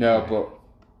doing it. No, but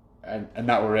and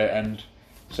that were it. And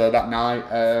so that night,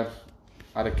 I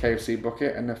had a KFC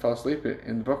bucket and I fell asleep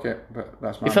in the bucket. But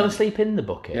that's my. You fell asleep in the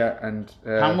bucket? Yeah, and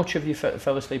how much have you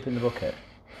fell asleep in the bucket?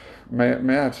 My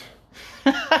head.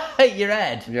 Your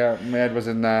head? Yeah, my head was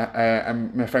in there.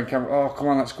 And my friend came, "Oh, come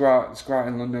on, let's go out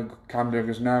in London." Camden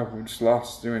goes, "No, we're just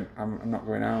lost. I'm not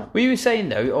going out." Were you saying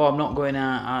though, "Oh, I'm not going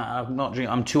out. I'm not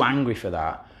drinking. I'm too angry for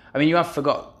that." I mean, you have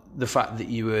forgot the fact that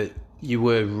you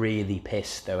were really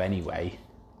pissed though. Anyway.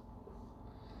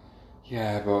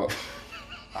 Yeah, but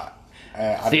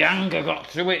the anger got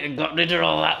through it and got rid of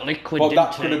all that liquid. Well,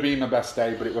 that could have been my best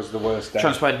day, but it was the worst day.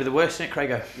 Transpired to be the worst, isn't it,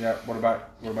 Craigo? Yeah. What about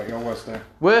your worst day?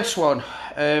 Worst one.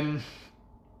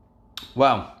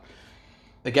 Well,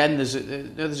 again, there's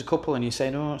a couple, and you say,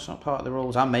 "No, it's not part of the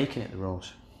rules." I'm making it the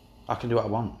rules. I can do what I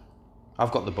want.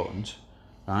 I've got the buttons,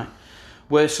 right?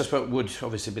 Worst, I suppose, would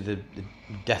obviously be the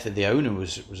death of the owner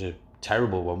was a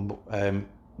terrible one, but,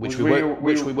 which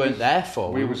we weren't there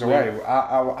for. We was away.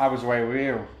 I was away with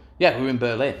you. Yeah, we were in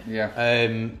Berlin.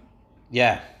 Yeah.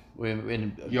 Yeah. We were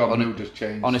in your mood has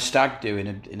changed. On a stag do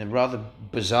in a rather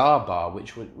bizarre bar,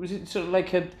 which was it sort of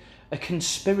like a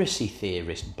conspiracy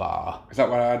theorist bar. Is that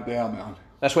where I had the helmet on?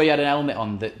 That's where you had an helmet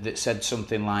on that said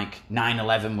something like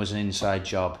 9/11 was an inside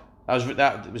job.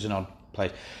 That was an odd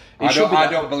place. I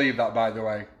don't believe that, by the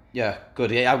way. Yeah, good.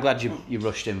 Yeah, I'm glad you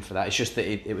rushed in for that. It's just that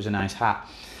it was a nice hat.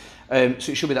 So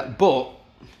it should be that. But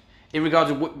in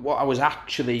regards to what I was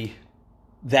actually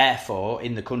there for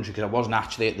in the country, because I wasn't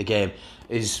actually at the game,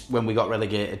 is when we got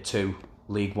relegated to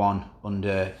League One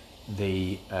under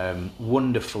the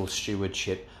wonderful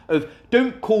stewardship of,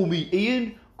 "Don't call me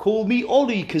Ian, call me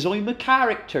Ollie, because I'm a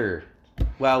character."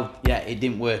 Well, yeah, it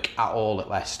didn't work at all at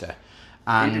Leicester.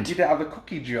 And you didn't have a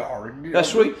cookie jar.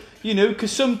 That's right.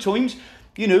 Because sometimes,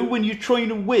 when you're trying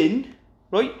to win,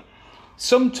 right,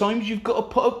 sometimes you've got to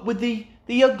put up with the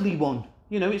ugly one.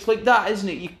 It's like that, isn't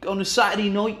it? On a Saturday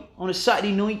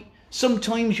night,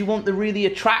 sometimes you want the really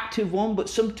attractive one, but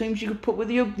sometimes you could put with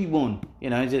the ugly one.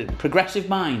 It's a progressive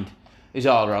mind is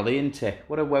all, Ollie, isn't it?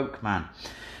 What a woke man.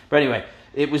 But anyway,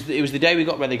 it was the day we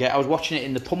got relegated. I was watching it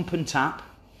in the Pump and Tap,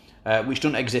 which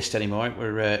doesn't exist anymore.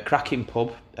 We're a cracking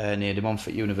pub near De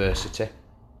Montfort University.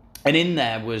 And in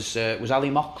there was Ali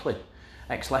Mocklin,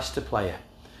 ex-Leicester player.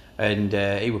 And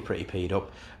he was pretty peed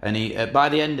up. And he, by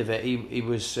the end of it, he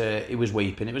was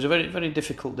weeping. It was a very, very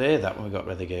difficult day that when we got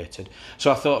relegated.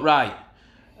 So I thought, right,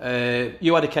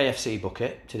 you had a KFC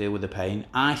bucket to deal with the pain.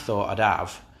 I thought I'd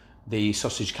have the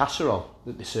sausage casserole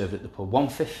that they served at the pub,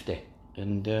 $1.50,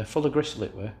 and full of gristle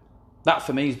it were. That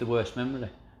for me is the worst memory.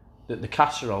 That the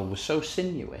casserole was so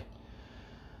sinewy.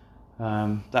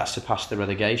 That surpassed the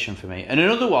relegation for me. And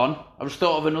another one, I just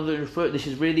thought of another. This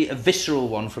is really a visceral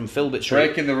one from Filbert Street.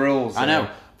 Breaking the rules. I know.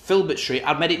 Filbert Street.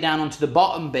 I've made it down onto the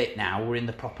bottom bit now. We're in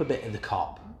the proper bit of the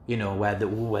Cop. Where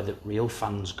the real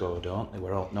fans go, don't they?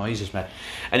 Where all noises made.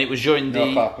 And it was during the.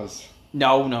 No clappers.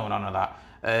 No, none of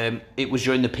that. It was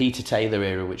during the Peter Taylor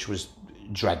era, which was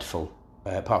dreadful.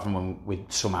 Apart from when we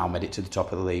somehow made it to the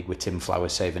top of the league with Tim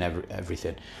Flowers saving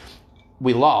everything.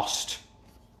 We lost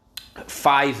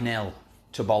 5-0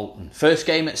 to Bolton. First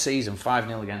game at season,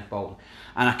 5-0 against Bolton.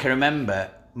 And I can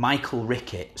remember Michael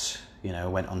Ricketts,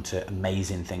 went on to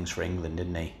amazing things for England,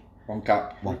 didn't he? One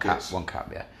cap,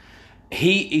 yeah.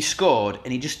 He scored,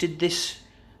 and he just did this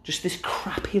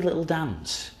crappy little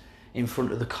dance in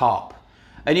front of the Cop.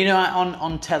 And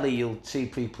on telly you'll see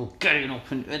people getting up,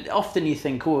 and often you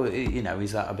think, oh,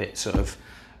 is that a bit sort of,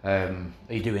 are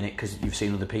you doing it because you've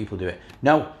seen other people do it?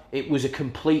 No, it was a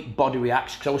complete body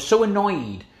reaction, because I was so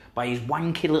annoyed by his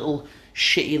wanky little,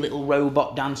 shitty little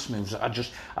robot dance moves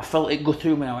that I felt it go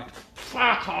through me, and I went,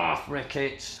 fuck off,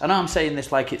 Ricketts. I know I'm saying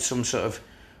this like it's some sort of,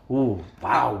 ooh,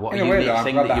 wow, what a unique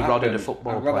thing that you rodded a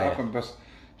football player.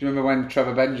 Do you remember when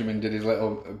Trevor Benjamin did his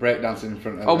little breakdance in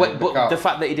front of but the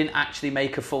fact that he didn't actually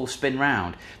make a full spin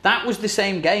round, that was the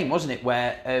same game, wasn't it,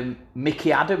 where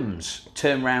Mickey Adams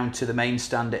turned round to the main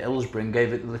stand at Hillsborough and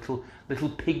gave it the little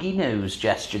piggy nose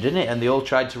gesture, didn't it? And they all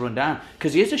tried to run down,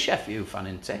 because he is a Sheffield fan,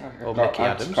 isn't he? Mickey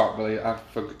Adams. I can't believe I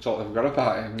totally forgot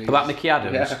about him. About Mickey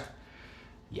Adams?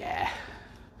 Yeah.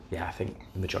 Yeah, I think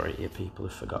the majority of people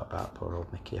have forgot about poor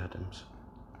old Mickey Adams.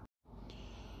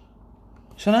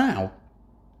 So now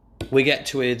we get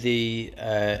to hear the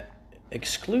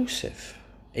exclusive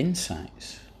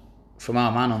insights from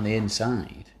our man on the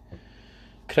inside,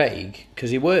 Craig, because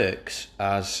he works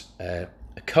as a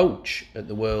coach at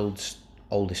the world's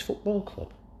oldest football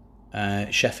club,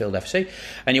 Sheffield FC.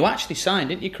 And you actually signed,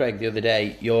 didn't you, Craig, the other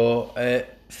day, your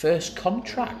first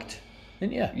contract,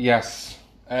 didn't you? Yes.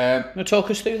 Now talk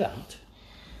us through that.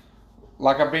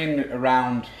 Like, I've been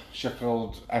around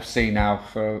Sheffield FC now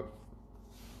for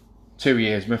 2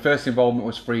 years. My first involvement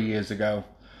was 3 years ago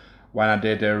when I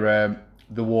did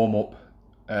the warm-up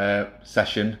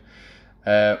session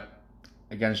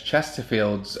against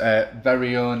Chesterfield's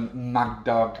very own Mad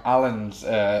Dog Allen's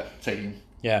team.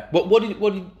 Yeah.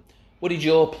 What did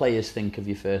your players think of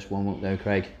your first warm-up though,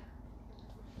 Craig?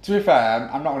 To be fair,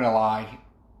 I'm not going to lie,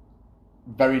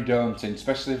 very daunting,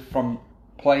 especially from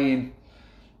playing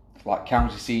like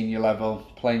county senior level,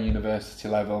 playing university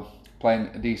level,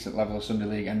 playing a decent level of Sunday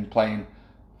League, and playing.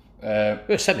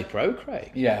 You're semi-pro,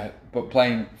 Craig. Yeah, but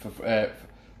playing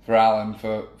for Alan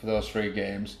for those 3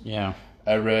 games. Yeah.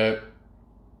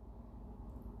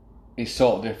 It's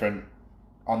sort of different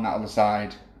on that other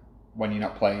side when you're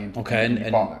not playing. Okay,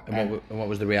 and what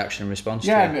was the reaction and response?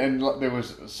 Yeah, to and there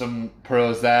was some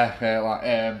pros there,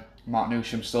 like Mark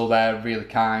Newsham still there, really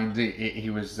kind. He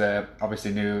was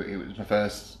obviously knew it was my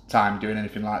first time doing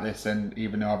anything like this, and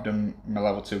even though I've done my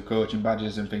level 2 coaching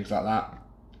badges and things like that.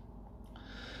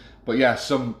 But yeah,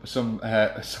 some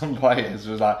players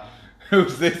was like,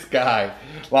 "Who's this guy?"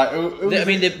 Like,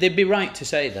 they'd be right to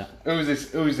say that. Who's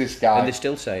this guy? And they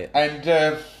still say it.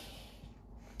 And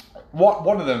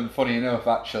one of them, funny enough,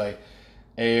 actually,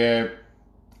 he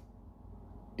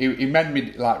made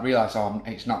me like realise,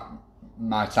 it's not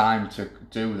my time to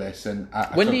do this. And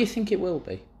when do you think it will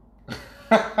be?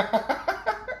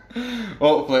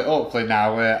 hopefully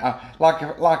now. Like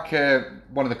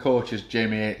one of the coaches,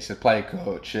 Jamie Yates, the player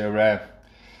coach,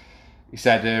 he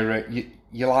said,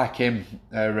 you like him,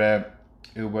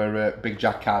 who were Big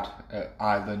Jack had at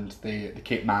Ireland, the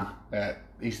kit man.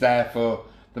 He's there for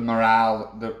the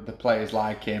morale. The players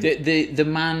like him. The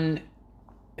man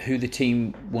who the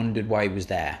team wondered why he was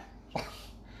there.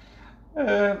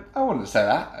 I wouldn't say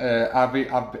that.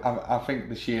 I think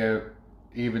this year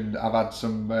even I've had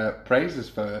some praises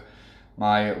for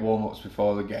my warm-ups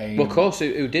before the game. Well, of course,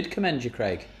 who did commend you,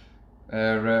 Craig?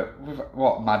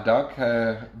 Mad Dog?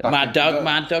 Mad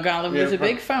Dog Allen was a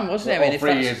big fan, wasn't he?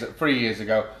 3 years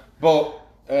ago. But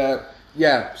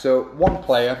so one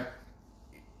player,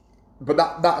 but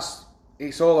that's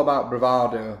it's all about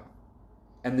bravado,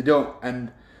 and they don't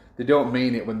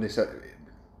mean it when they say.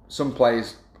 Some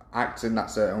players act in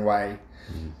that certain way.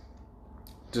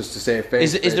 Just to save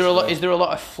face. Is there a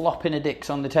lot of flopping of dicks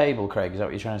on the table, Craig? Is that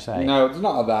what you're trying to say? No, there's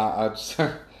none of that.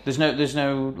 There's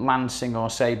no lancing or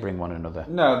sabering one another.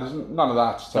 No, there's none of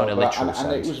that. Not in a literal sense.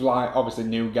 And it was like, obviously,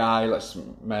 new guy. Let's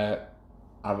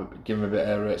give him a bit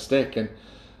of a stick. And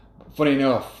funny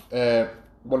enough,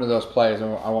 one of those players,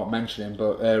 I won't mention him,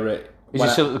 but is he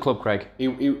still at the club, Craig?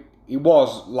 He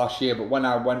was last year, but when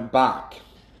I went back,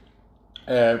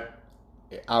 I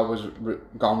was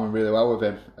going really well with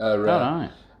him. Right.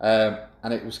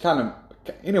 And it was kind of,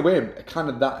 in a way, kind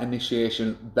of that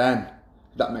initiation then,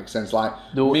 if that makes sense. Like,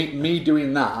 me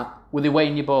doing that. Were they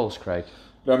weighing your balls, Craig?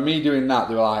 But me doing that,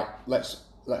 they were like, let's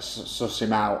suss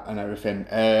him out and everything.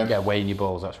 Weighing your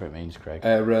balls, that's what it means, Craig.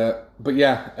 But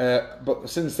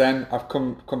since then, I've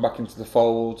come back into the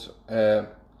fold, and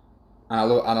I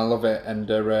love it. And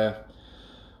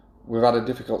we've had a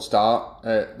difficult start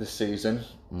this season.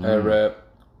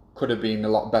 Could have been a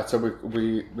lot better.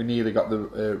 We nearly got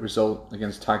the result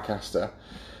against Tadcaster.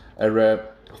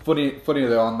 Funny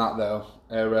though on that though,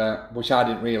 which I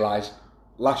didn't realise,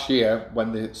 last year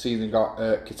when the season got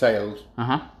curtailed,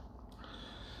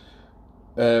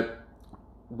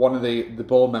 one of the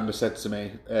board members said to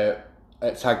me at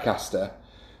Tadcaster,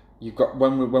 you've got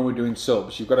when we're doing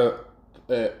subs, you've got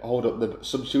to hold up the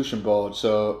substitution board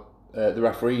so the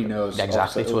referee knows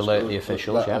exactly to alert the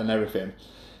officials, and everything.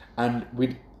 And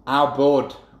our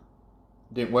board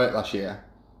didn't work last year.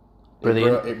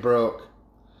 Brilliant. It broke.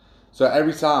 So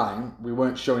every time we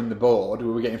weren't showing the board,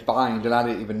 we were getting fined, and I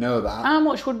didn't even know that. How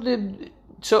much would the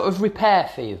sort of repair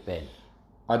fee have been?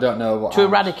 I don't know what to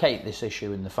eradicate this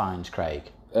issue in the fines, Craig.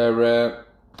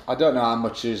 I don't know how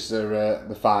much is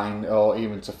the fine, or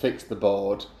even to fix the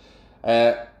board.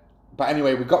 But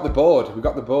anyway, we got the board. We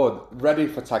got the board ready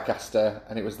for Tadcaster,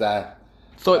 and it was there.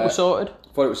 Thought it was sorted?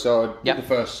 Thought it was sorted. Yep. Did the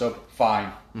first sub,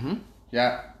 fine. Mm-hmm.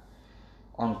 Yeah.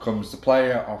 On comes the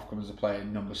player, off comes the player,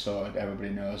 number sorted, everybody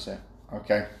knows it.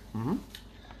 Okay. Mm-hmm.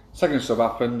 Second sub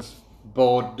happens,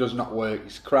 board does not work,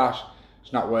 it's crashed,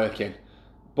 it's not working.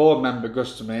 Board member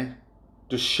goes to me,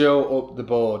 just show up the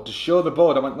board. Just show the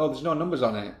board. I went, no, there's no numbers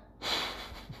on it.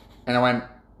 And I went,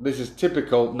 this is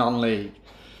typical non-league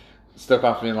stuff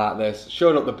happening like this.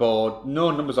 Showed up the board,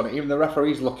 no numbers on it. Even the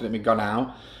referee's looking at me, gone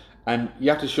out. And you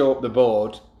have to show up the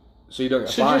board so you don't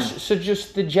get fined. So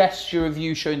just the gesture of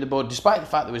you showing the board, despite the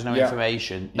fact there was no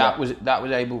information,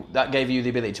 that gave you the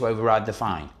ability to override the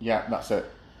fine. Yeah, that's it.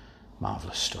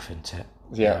 Marvellous stuff, isn't it?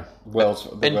 Yeah, world's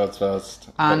first.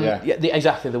 And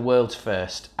exactly, the world's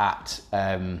first at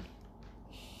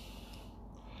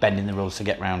bending the rules to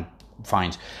get round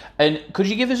fines. And could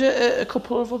you give us a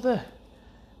couple of other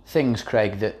things,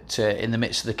 Craig, that in the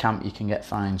midst of the camp you can get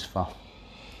fines for?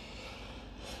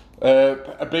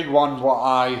 A big one,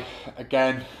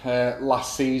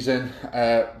 last season,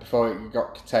 before it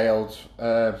got curtailed,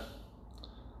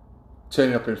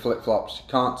 turning up in flip-flops. You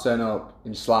can't turn up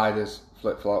in sliders,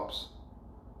 flip-flops,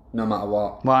 no matter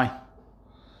what. Why?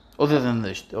 Other than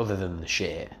the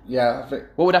shit. Yeah, I think.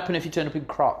 What would happen if you turn up in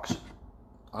Crocs?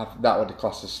 That would be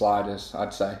classed as sliders,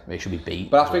 I'd say. They should be beat.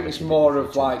 But I think it's more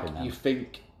of like you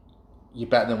think you're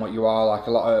better than what you are. Like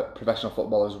a lot of professional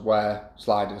footballers wear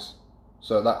sliders,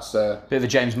 so that's a bit of a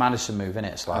James Maddison move, isn't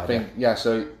it? Slider. I think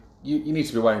So you need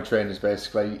to be wearing trainers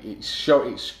basically.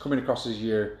 It's coming across as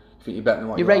you think you're better than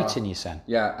what you are. You're rating you, son.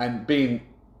 Yeah, and being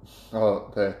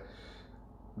the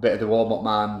bit of the warm-up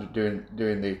man,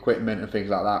 doing the equipment and things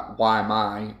like that. Why am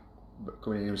I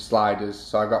coming in with sliders?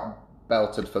 So I got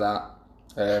belted for that.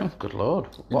 Good Lord!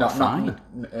 What a fine?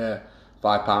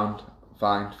 £5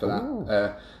 fine for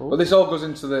that. But this all goes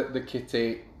into the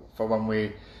kitty for when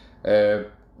we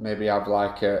maybe have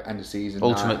like end of season.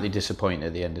 Ultimately disappointed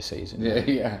at the end of season.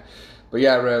 Yeah. But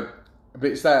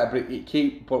it's there.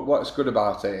 But what's good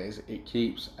about it is it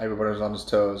keeps everybody on his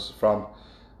toes from.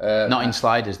 Not in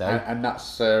sliders though. And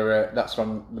that's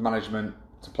from the management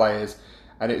to players,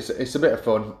 and it's a bit of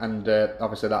fun. And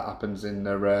obviously that happens in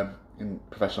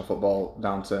professional football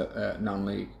down to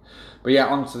non-league. But yeah,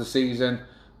 on to the season.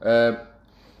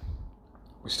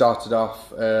 We started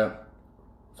off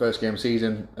first game of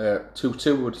season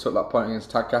 2-2. We took that point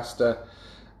against Tadcaster.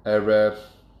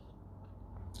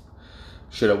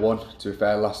 Should have won, to be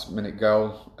fair, last minute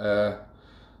goal.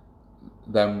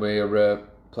 Then we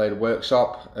played a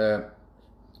Workshop.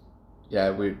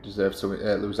 We deserved to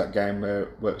lose that game.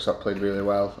 Workshop played really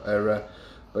well.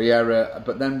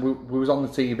 But then we was on the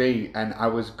TV, and I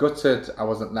was gutted I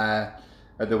wasn't there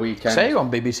at the weekend. So you were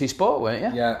on BBC Sport, weren't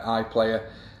you? Yeah, iPlayer.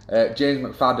 James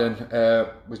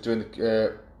McFadden was doing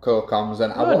the co-coms,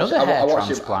 and I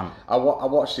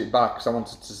watched it back because I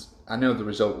wanted to. I know the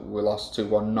result. We lost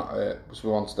 2-1. Not because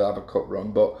we wanted to have a cup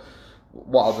run, but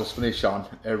what I'll just finish on.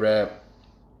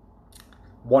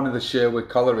 One of the Sherwood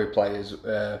Colliery players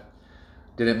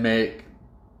didn't make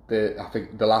the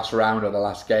last round of the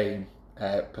last game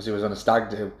because he was on a stag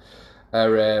do,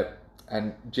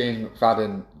 and James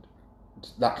McFadden,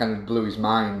 that kind of blew his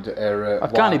mind. I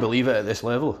can't believe it at this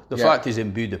level. The fact he's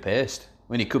in Budapest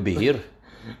when he could be here.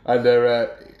 And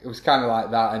it was kind of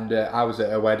like that. And I was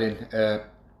at a wedding at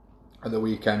the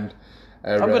weekend.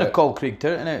 I'm going to call Craig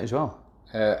Turton out as well.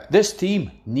 This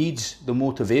team needs the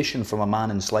motivation from a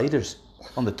man in sliders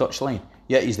on the touchline.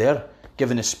 Yet he's there,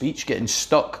 giving a speech, getting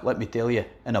stuck, let me tell you,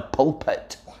 in a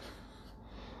pulpit.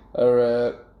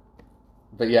 But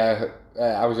yeah,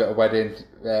 I was at a wedding.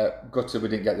 Gutted we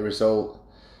didn't get the result.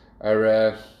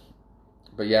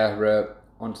 But yeah,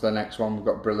 on to the next one. We've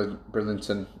got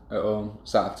Bridlington at home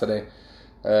Saturday.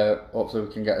 Hopefully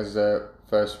we can get us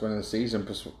first win of the season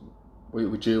because we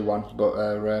due one.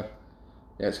 But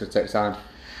it's going to take time.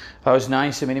 That was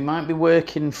nice. I mean, he might be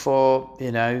working for,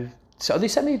 so are they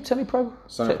semi-pro?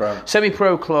 Semi-pro.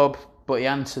 Semi-pro club, but he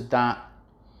answered that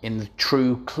in the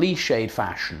true cliched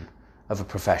fashion of a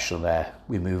professional there.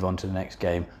 We move on to the next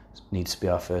game. It needs to be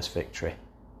our first victory.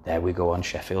 There we go on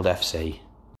Sheffield FC.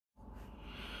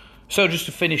 So just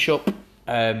to finish up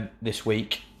this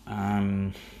week,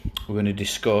 we're going to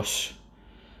discuss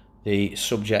the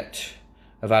subject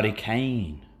of Harry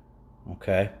Kane.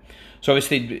 Okay. So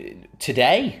obviously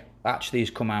today actually he's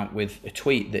come out with a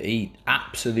tweet that he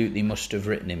absolutely must have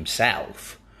written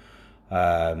himself.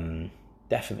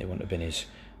 Definitely wouldn't have been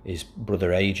his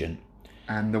brother agent.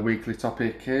 And the weekly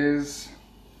topic is...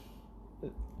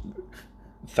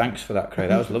 Thanks for that, Craig.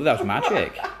 That was lovely. That was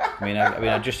magic.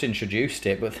 I just introduced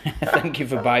it, but thank you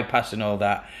for bypassing all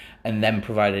that and then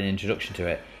providing an introduction to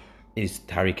it. Is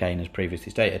Harry Kane, as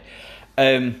previously stated.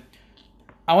 I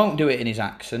won't do it in his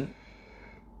accent.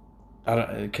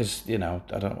 Because I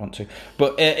don't want to.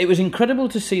 But it was incredible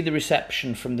to see the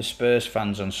reception from the Spurs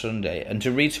fans on Sunday and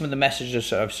to read some of the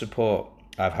messages of support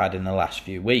I've had in the last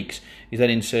few weeks. He then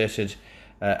inserted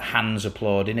hands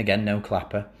applauding, again no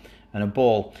clapper, and a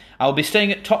ball. I'll be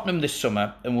staying at Tottenham this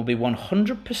summer and will be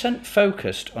 100%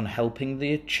 focused on helping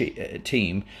the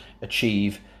team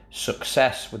achieve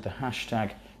success with the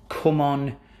hashtag Come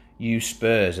On You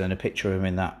Spurs, and a picture of him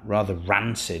in that rather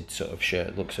rancid sort of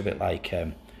shirt. Looks a bit like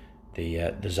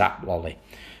the Zap lolly.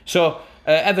 So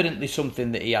evidently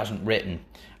something that he hasn't written,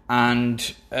 and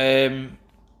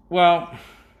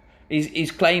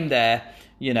he's claimed there,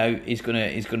 he's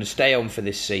gonna stay on for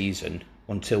this season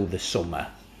until the summer,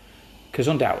 because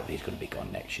undoubtedly he's going to be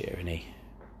gone next year, isn't he?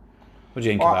 What do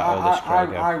you think about all this,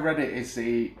 Craig? I read it as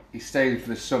he's staying for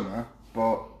the summer,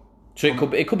 but so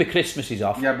it could be Christmas he's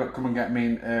off. Yeah, but come and get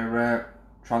me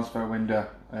transfer window.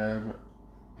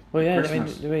 Well, yeah,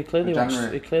 Christmas, he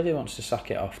clearly wants to sack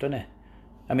it off, doesn't he?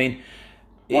 I mean,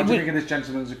 what do you think of this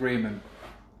gentleman's agreement?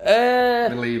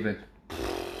 Leaving.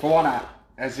 For one,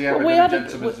 has he ever done a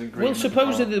gentleman's agreement? Well,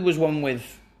 supposedly there was one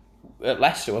at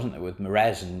Leicester, wasn't there, with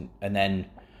Mahrez, and then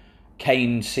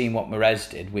Kane seen what Mahrez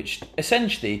did, which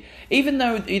essentially, even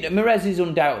though Mahrez is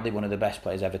undoubtedly one of the best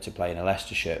players ever to play in a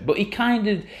Leicester shirt, but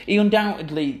he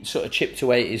undoubtedly sort of chipped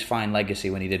away at his fine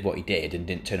legacy when he did what he did and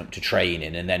didn't turn up to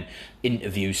training, and then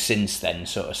interviews since then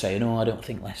sort of saying, I don't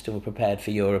think Leicester were prepared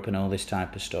for Europe and all this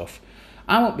type of stuff.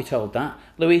 I won't be told that.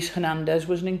 Luis Hernandez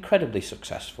was an incredibly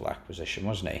successful acquisition,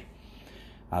 wasn't he?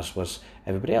 As was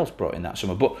everybody else brought in that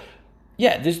summer. But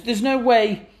yeah, there's no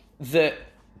way that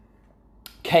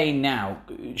Kane now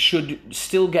should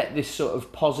still get this sort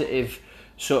of positive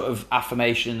sort of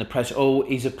affirmation in the press. Oh,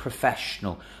 he's a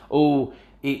professional. Oh,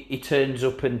 he turns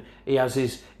up and he has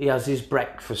his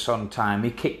breakfast on time.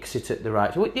 He kicks it at the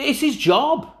right. It's his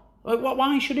job.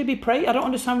 Why should he be praised? I don't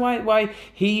understand why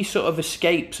he sort of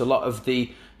escapes a lot of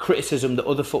the criticism that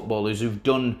other footballers who've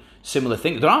done similar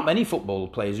things. There aren't many football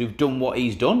players who've done what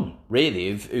he's done,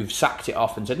 really, who've sacked it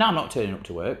off and said, no, I'm not turning up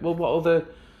to work. Well, what other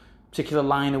particular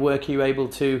line of work are you able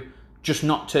to just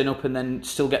not turn up and then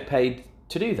still get paid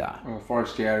to do that? Well,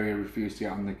 Forestieri refused to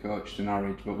get on the coach to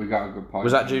Norwich, but we got a good point.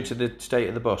 Was that due to the state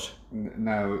of the bus?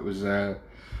 No, it was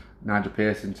Nigel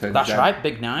Pearson turned. That's right,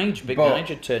 Big Nige. Nige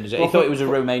had turned his head. He thought it was a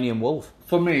Romanian wolf.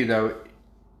 For me, though,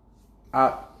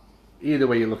 either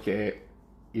way you look at it,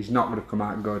 he's not going to come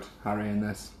out good, Harry, in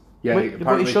this. Yeah,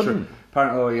 but he shouldn't.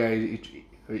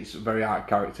 It's a very out of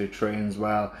character. Trains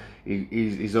well.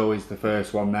 He's always the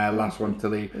first one there, last one to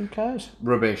leave. Who cares?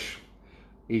 Rubbish.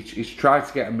 He's tried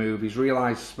to get a move. He's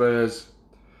realised Spurs.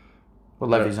 Well,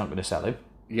 Levy's not going to sell him.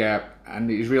 Yeah, and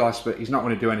he's realised Spurs, he's not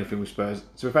going to do anything with Spurs.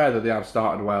 To be fair, though, they have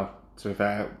started well. To be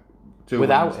fair,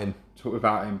 without him.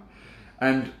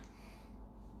 And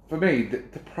for me,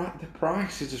 the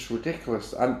price is just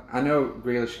ridiculous. And I know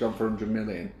Grealish has gone for 100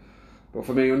 million. But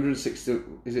for me, 160,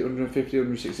 is it 150,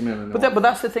 160 million? But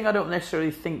that's the thing I don't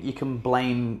necessarily think you can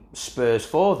blame Spurs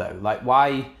for, though. Like,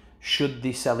 why should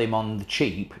they sell him on the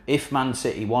cheap? If Man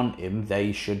City want him,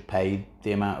 they should pay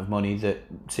the amount of money that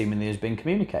seemingly has been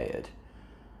communicated.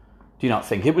 Do you not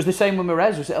think? It was the same with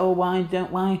Mahrez. We said,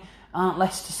 why aren't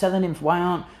Leicester selling him? Why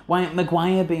aren't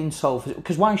Maguire being sold?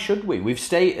 Because why should we? We've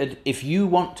stated, if you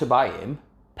want to buy him,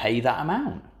 pay that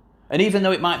amount. And even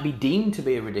though it might be deemed to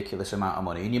be a ridiculous amount of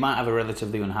money, and you might have a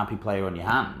relatively unhappy player on your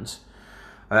hands,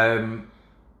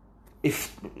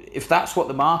 if that's what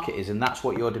the market is and that's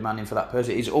what you're demanding for that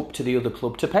person, it's up to the other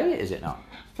club to pay it, is it not?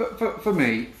 For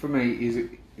me,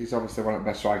 he's obviously one of the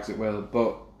best strikers at will,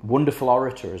 but wonderful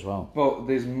orator as well. But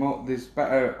there's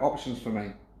better options for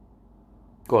me.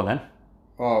 Go on then.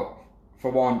 Well, for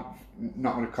one,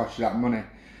 not going to cost you that money.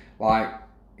 Like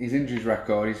his injuries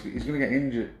record, he's going to get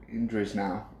injuries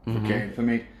now. Okay, for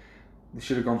me, they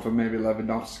should have gone for maybe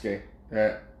Lewandowski.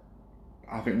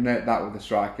 I think that was the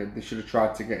striker. They should have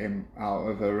tried to get him out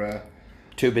of a...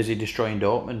 Too busy destroying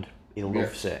Dortmund. He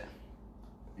loves it.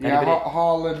 Yeah,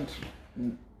 Haaland,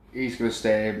 he's going to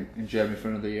stay in Germany for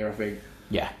another year, I think.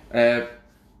 Yeah.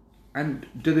 And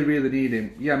do they really need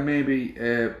him? Yeah, maybe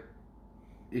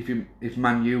if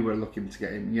Man U were looking to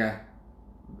get him, yeah.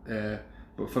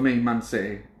 But for me, Man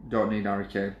City don't need Harry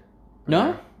Kane.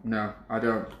 No? No, I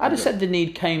don't. I'd have said they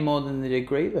need Kane more than they did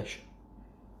Grealish.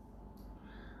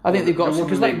 I think they've got... they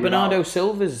Because wouldn't Bernardo without-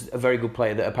 Silva's a very good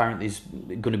player that apparently is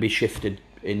going to be shifted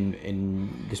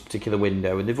in this particular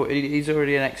window, and he's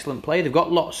already an excellent player. They've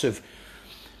got lots of...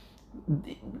 I'm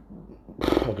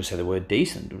not going to say the word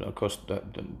decent, but of course that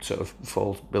sort of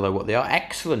falls below what they are.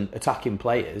 Excellent attacking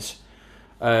players,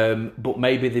 but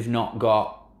maybe they've not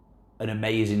got an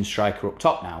amazing striker up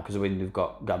top now, because when they've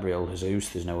got Gabriel Jesus,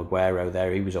 there's no Aguero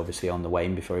there. He was obviously on the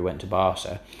wane before he went to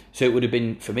Barca. So it would have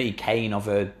been, for me, Kane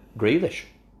over Grealish.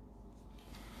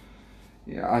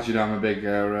 Yeah, as you know, I'm a big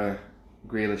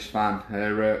Grealish fan.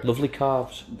 Lovely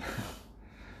calves.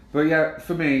 But yeah,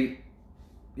 for me,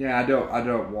 yeah, I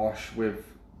don't wash with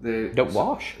the. Don't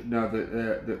wash? No,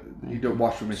 you don't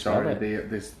wash with me. Sorry, Sorry.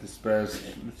 the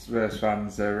Spurs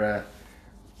fans are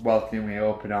welcoming me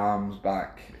open arms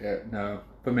back. No,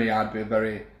 for me, I'd be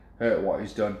very hurt what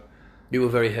he's done. You were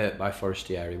very hurt by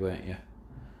Forestieri, weren't you?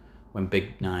 When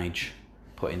Big Nige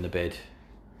put in the bid.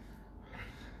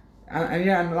 And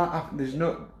yeah, and there's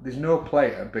no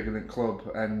player bigger than club,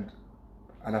 and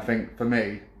I think for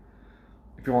me,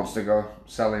 if he wants to go,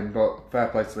 sell him. But fair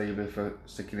play to Levy for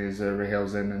sticking his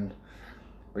reheels in,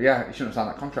 but yeah, he shouldn't have signed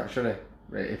that contract, should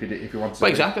he? If he wants to.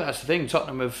 Well, exactly. That's the thing.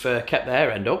 Tottenham have kept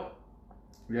their end up.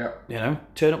 Yeah. You know,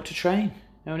 turn up to train.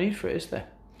 No need for it, is there?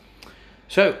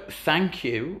 So, thank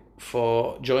you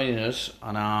for joining us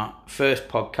on our first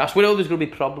podcast. We know there's going to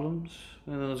be problems.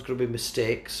 We know there's going to be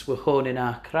mistakes. We're honing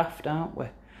our craft, aren't we?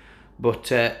 But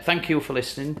thank you for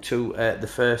listening to the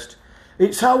first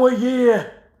It's Our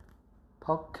Year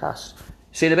podcast.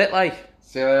 See you in a bit, like.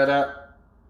 See you later.